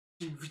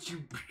do.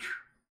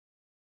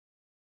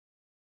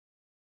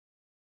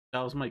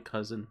 That was my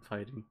cousin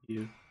fighting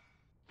you.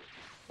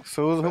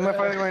 So who am I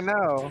fighting right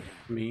now?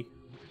 Me.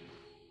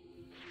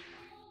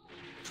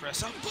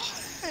 Press a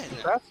button.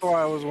 That's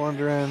why I was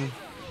wondering.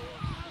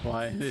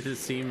 Why did it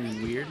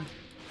seem weird?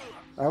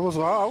 I was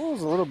a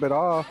little bit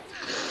off.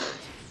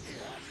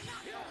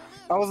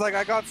 I was like,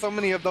 I got so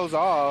many of those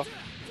off.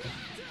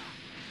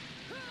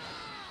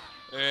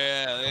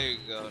 Yeah, there you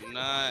go.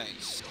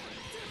 Nice.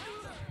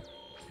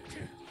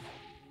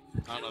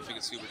 I don't know if you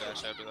can super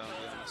dash after that, to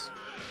be honest.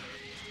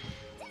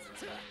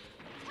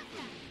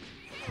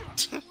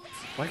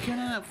 Why can't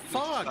I?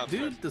 Fuck,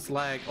 dude, this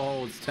lag.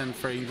 Oh, it's 10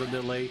 frames of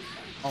delay.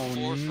 Oh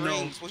 4 no.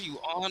 frames? What are you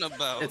on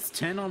about? It's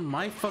 10 on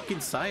my fucking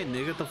side,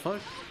 nigga. What the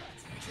fuck?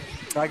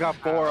 I got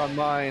 4 on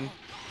mine.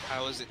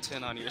 How is it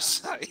 10 on your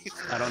side?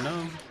 I don't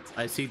know.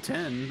 I see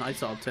 10. I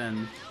saw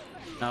 10.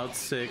 Now it's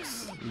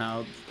 6.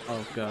 Now,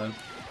 oh god.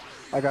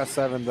 I got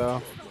 7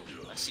 though.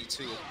 I see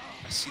 2.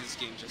 I see this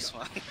game just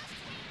fine.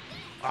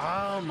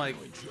 Oh my! I'm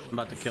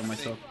about to kill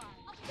myself.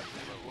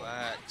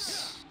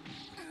 Relax.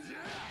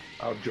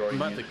 I'll join I'm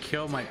about you. to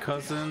kill my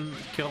cousin,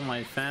 kill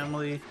my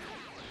family,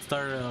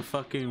 start a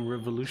fucking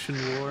revolution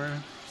war.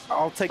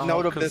 I'll take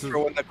note of this for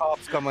when the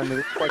cops come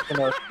and question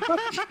us.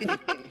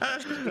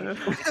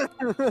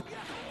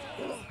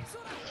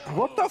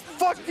 What the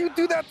fuck? You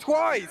do that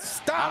twice?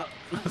 Stop!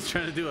 I was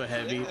trying to do a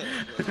heavy.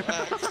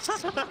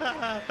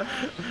 I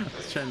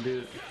was trying to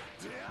do.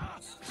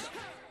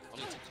 I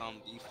need to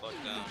calm the fuck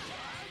down.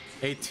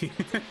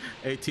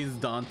 18's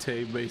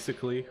Dante,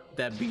 basically.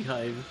 That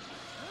beehive.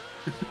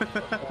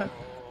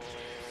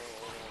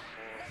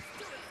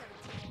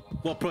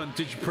 What button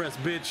did you press,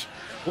 bitch?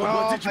 What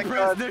button did you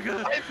press,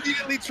 nigga? I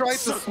immediately tried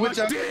to switch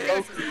out.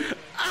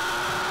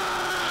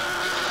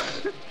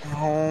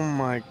 Oh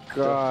my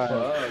god.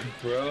 What the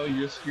fuck, bro?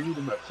 You're screaming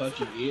in my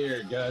fucking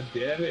ear. God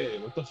damn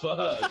it. What the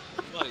fuck?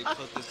 Somebody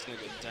put this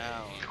nigga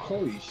down.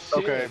 Holy shit,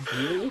 Okay.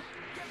 dude.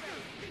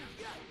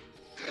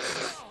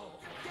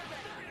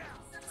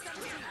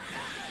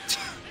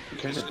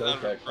 Kind of does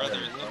backfire.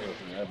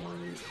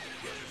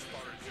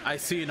 I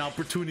see an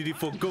opportunity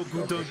for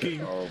Goku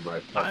dunking. Oh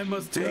my I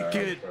must take God,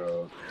 it.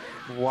 bro.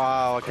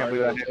 Wow, I can't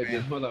believe that hit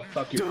This me.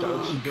 motherfucker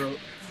donkey, bro.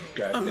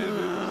 God damn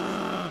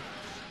it.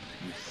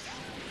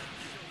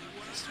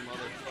 This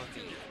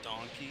motherfucking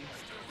donkey.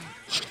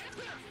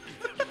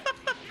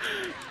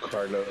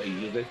 Carlo,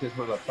 you let this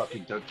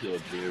motherfucking donkey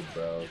again,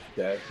 bro.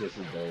 That's just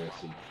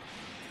embarrassing.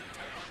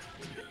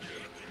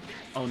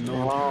 Oh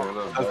no.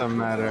 Oh, doesn't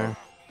matter.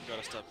 You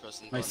gotta stop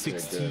pressing My buttons.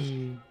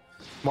 16.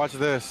 Watch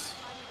this.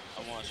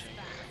 I'm watching.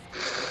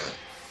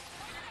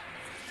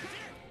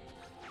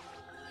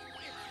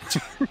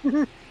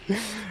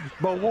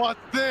 But what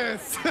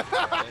this?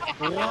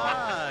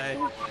 Why?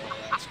 Oh,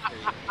 that's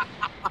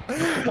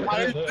crazy.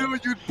 I knew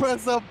you'd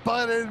press a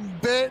button,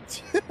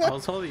 bitch. I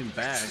was holding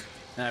back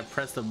and I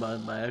pressed the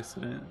button by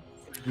accident.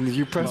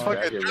 You press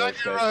fucking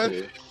Dragon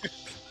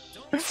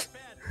Rush.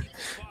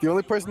 The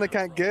only person that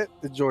can't get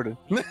is Jordan.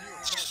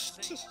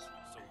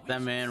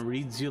 That man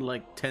reads you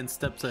like 10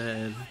 steps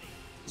ahead.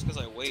 It's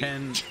because I wait.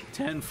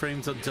 10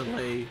 frames of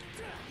delay.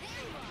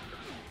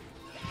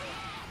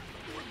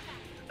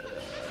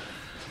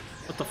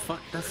 What the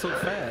fuck? That's so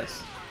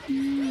fast.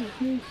 I'm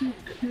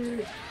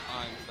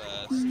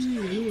fast. What did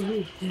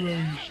you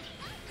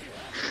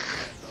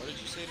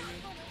say to me?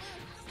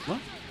 What?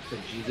 So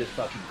Jesus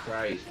fucking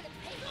Christ.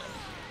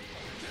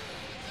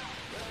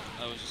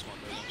 I was just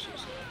wondering. I'm so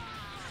sorry.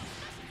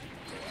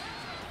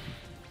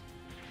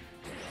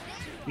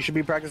 You should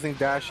be practicing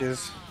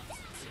dashes.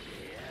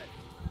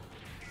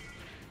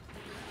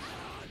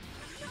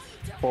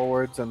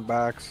 Forwards and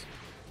backs.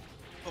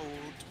 Hold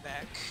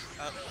back,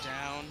 up,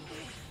 down.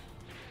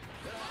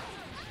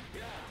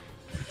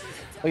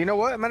 Oh, you know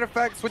what? Matter of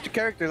fact, switch your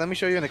character. Let me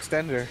show you an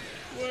extender.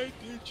 Why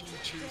did you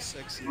choose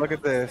sexy? Look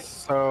at this.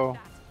 So,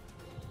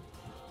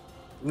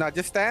 now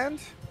just stand.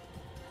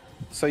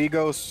 So you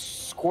go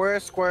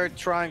square, square,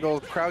 triangle,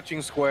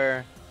 crouching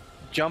square,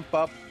 jump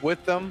up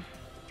with them,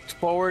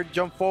 forward,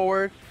 jump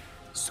forward,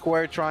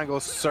 square, triangle,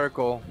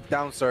 circle,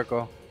 down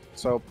circle.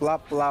 So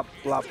plop, plop,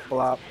 plop,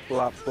 plop,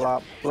 plop,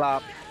 plop,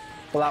 plop,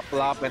 plop,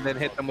 plop, and then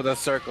hit them with a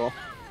circle.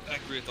 I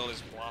agree with all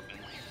this flopping.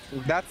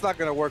 That's not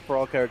gonna work for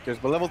all characters,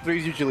 but level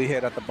 3s usually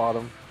hit at the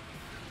bottom.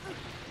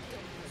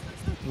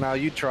 Now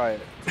you try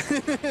it.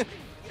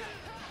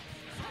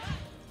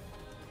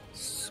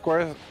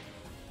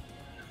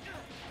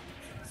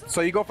 So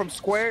you go from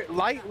square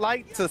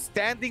light to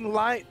standing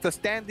light to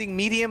standing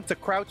medium to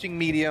crouching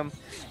medium,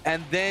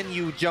 and then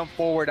you jump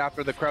forward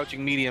after the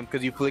crouching medium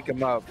because you flick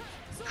him up.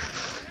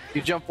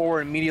 You jump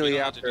forward immediately You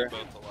don't have after. to do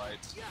both the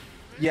lights.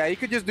 Yeah, you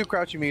could just do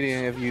crouching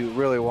medium if you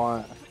really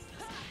want.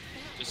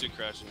 Just do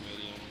crouching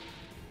medium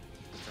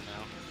for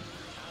now.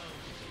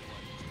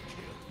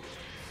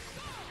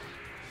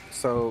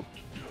 So,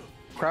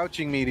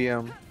 crouching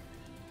medium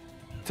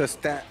to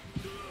stand.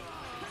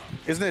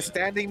 Isn't it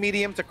standing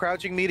medium to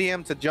crouching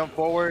medium to jump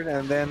forward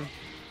and then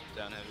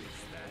Down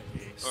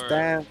heavy. Or,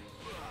 stand?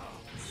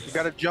 You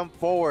gotta jump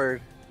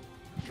forward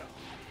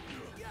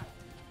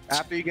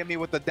after you get me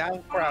with the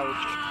down crouch.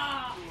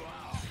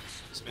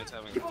 this man's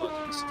having a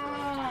fucking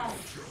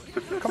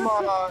stroke. Come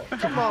on,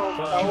 come on.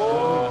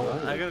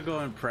 Oh, I gotta go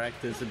and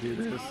practice and do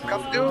this.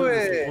 come We'll do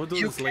it. We'll do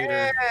You this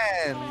later.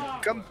 can.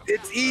 Come,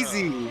 it's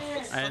easy.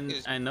 I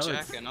know it's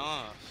Jacking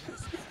off.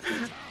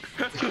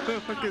 Who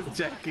the fuck is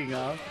jacking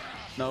off?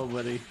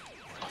 Nobody.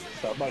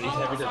 Somebody's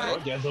having an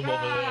orgasm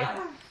over there.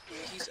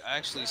 He's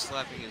actually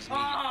slapping his knee.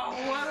 Oh,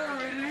 what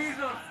a release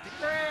of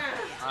stress!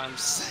 I'm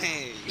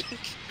saying.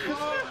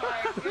 Oh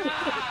my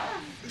god!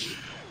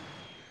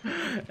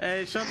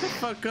 Hey, shut the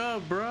fuck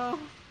up, bro.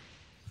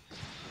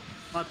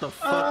 What the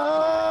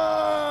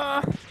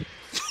fuck? About to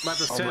Oh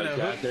send my a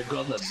god, hook. there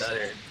goes the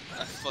nutter.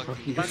 I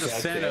fucking. About to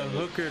God send a damn it.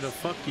 hooker to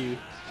fuck you.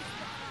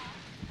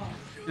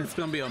 It's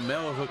gonna be a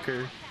male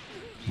hooker.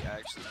 He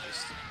actually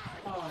just.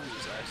 He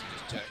was actually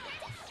just jacking.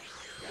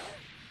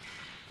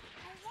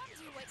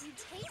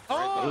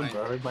 Hey,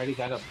 bro, everybody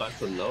got a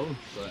bust of load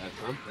so at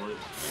some point.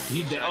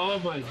 He did. Oh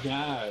my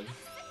god.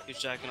 He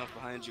was jacking off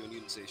behind you and you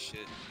didn't say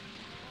shit.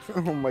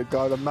 Oh my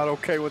god, I'm not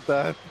okay with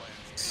that.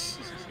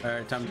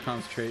 Alright, time to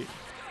concentrate.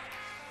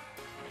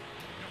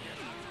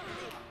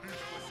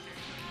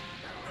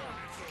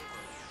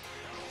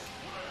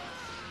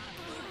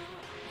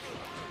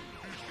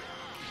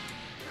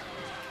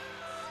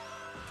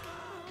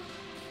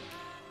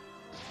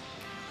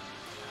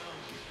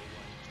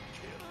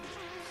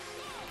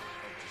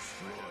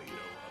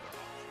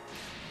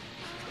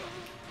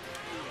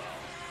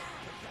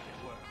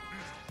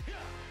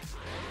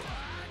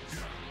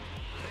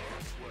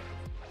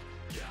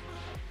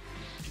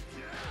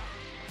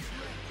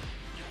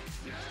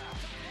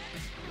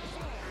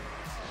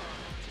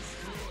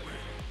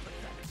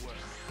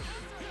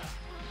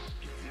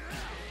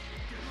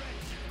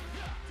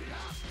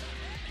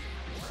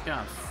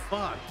 God,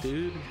 fuck,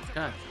 dude.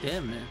 God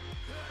damn it.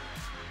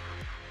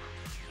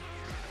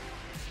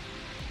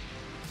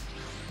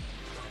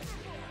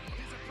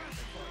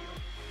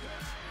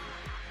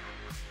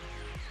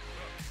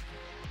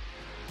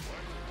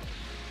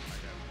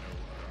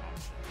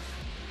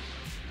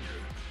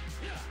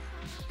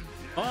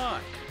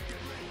 Fuck.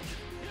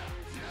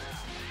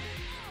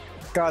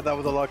 God, that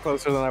was a lot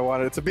closer than I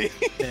wanted it to be.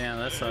 Damn,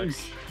 that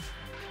sucks.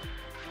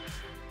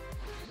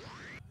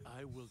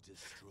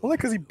 Only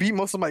because he beat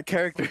most of my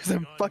characters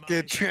in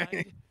fucking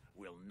training.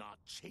 Will not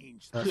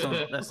change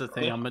That's the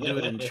thing. I'm gonna do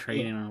it in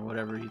training or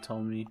whatever he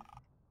told me.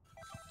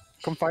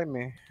 Come fight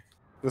me.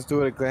 Let's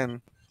do it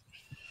again.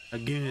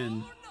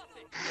 Again.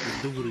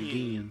 Let's do it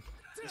again.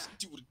 Let's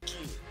do it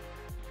again.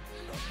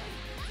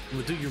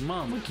 We'll do your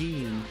mom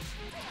again.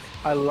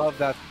 I love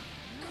that.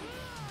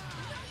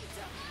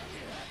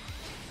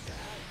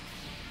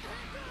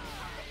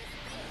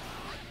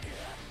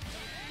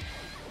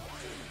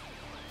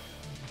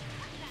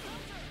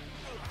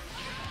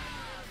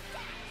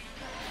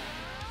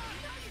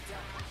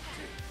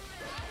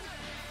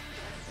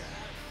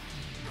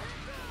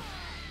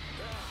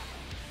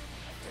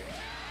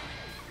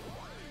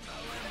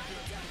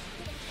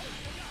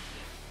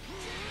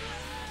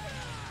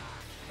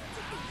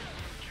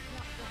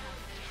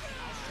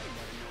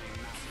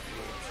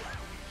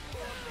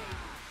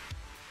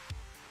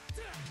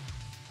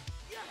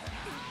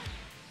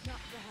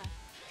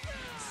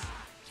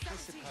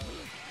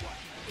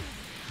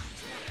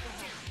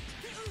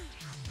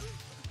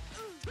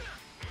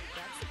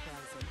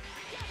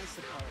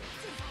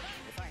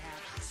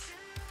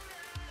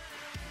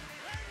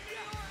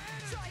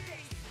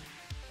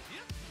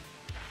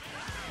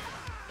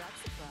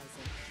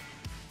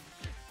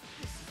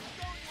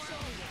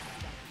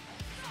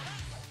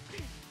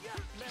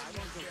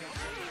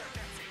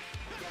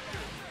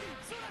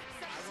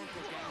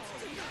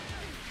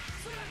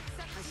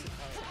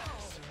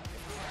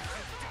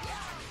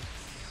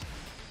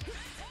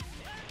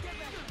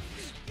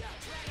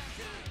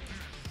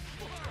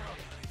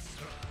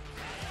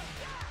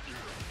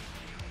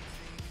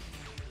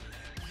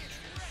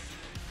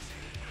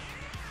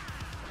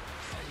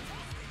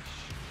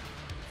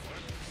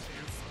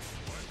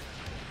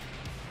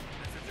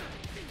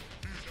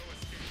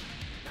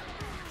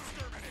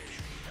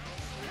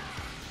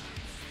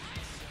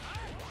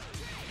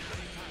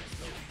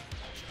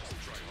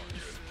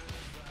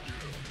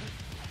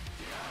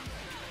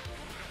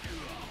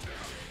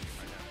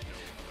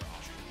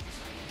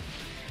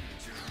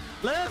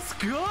 Let's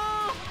go!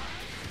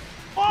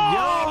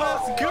 Yo,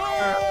 let's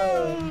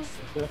go!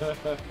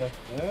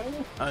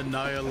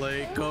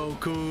 Annihilate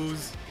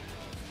Goku's.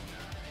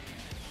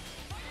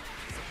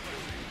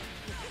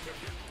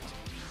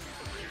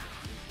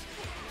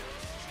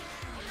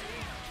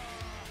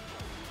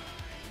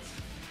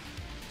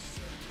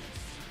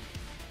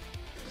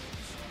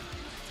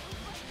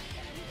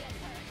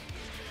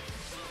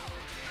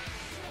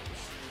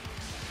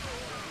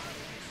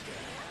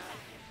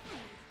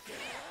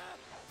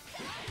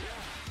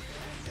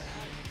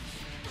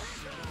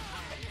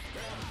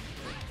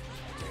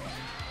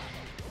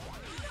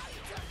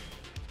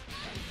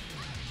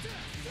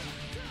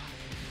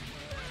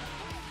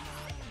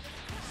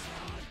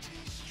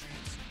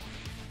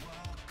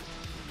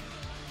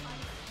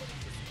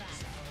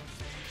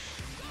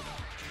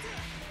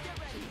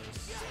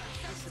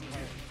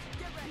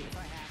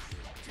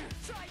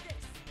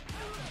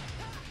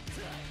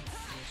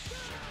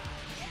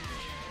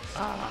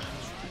 Ah,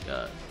 my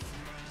God.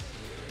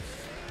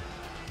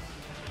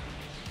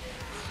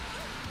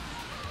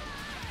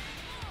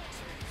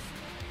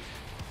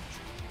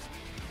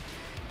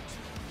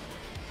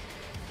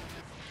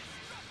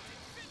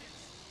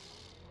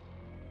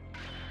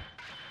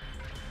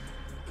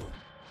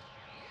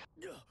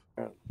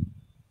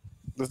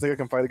 This nigga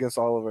can fight against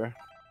Oliver.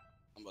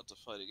 I'm about to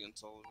fight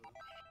against Oliver.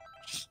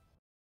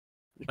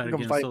 You Fight can come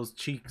against fight. those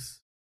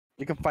cheeks.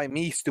 You can fight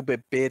me,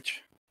 stupid bitch.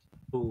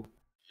 Ooh.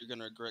 You're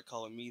gonna regret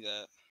calling me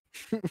that.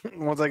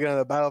 Once I get on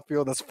the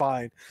battlefield, that's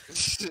fine.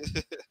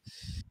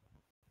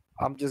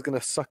 I'm just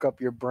gonna suck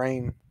up your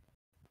brain.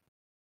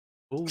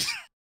 Ooh.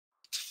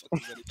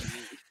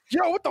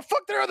 Yo, what the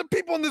fuck? There are other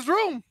people in this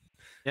room.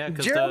 Yeah,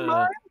 because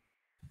Jeremiah?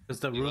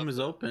 the room is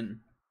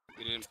open.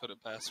 You didn't put a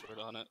password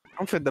on it.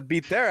 I'm finna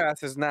beat their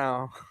asses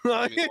now.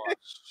 Let me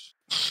watch.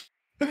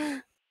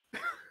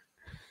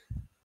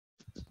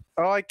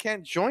 Oh, I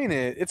can't join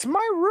it. It's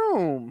my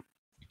room.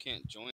 You can't join.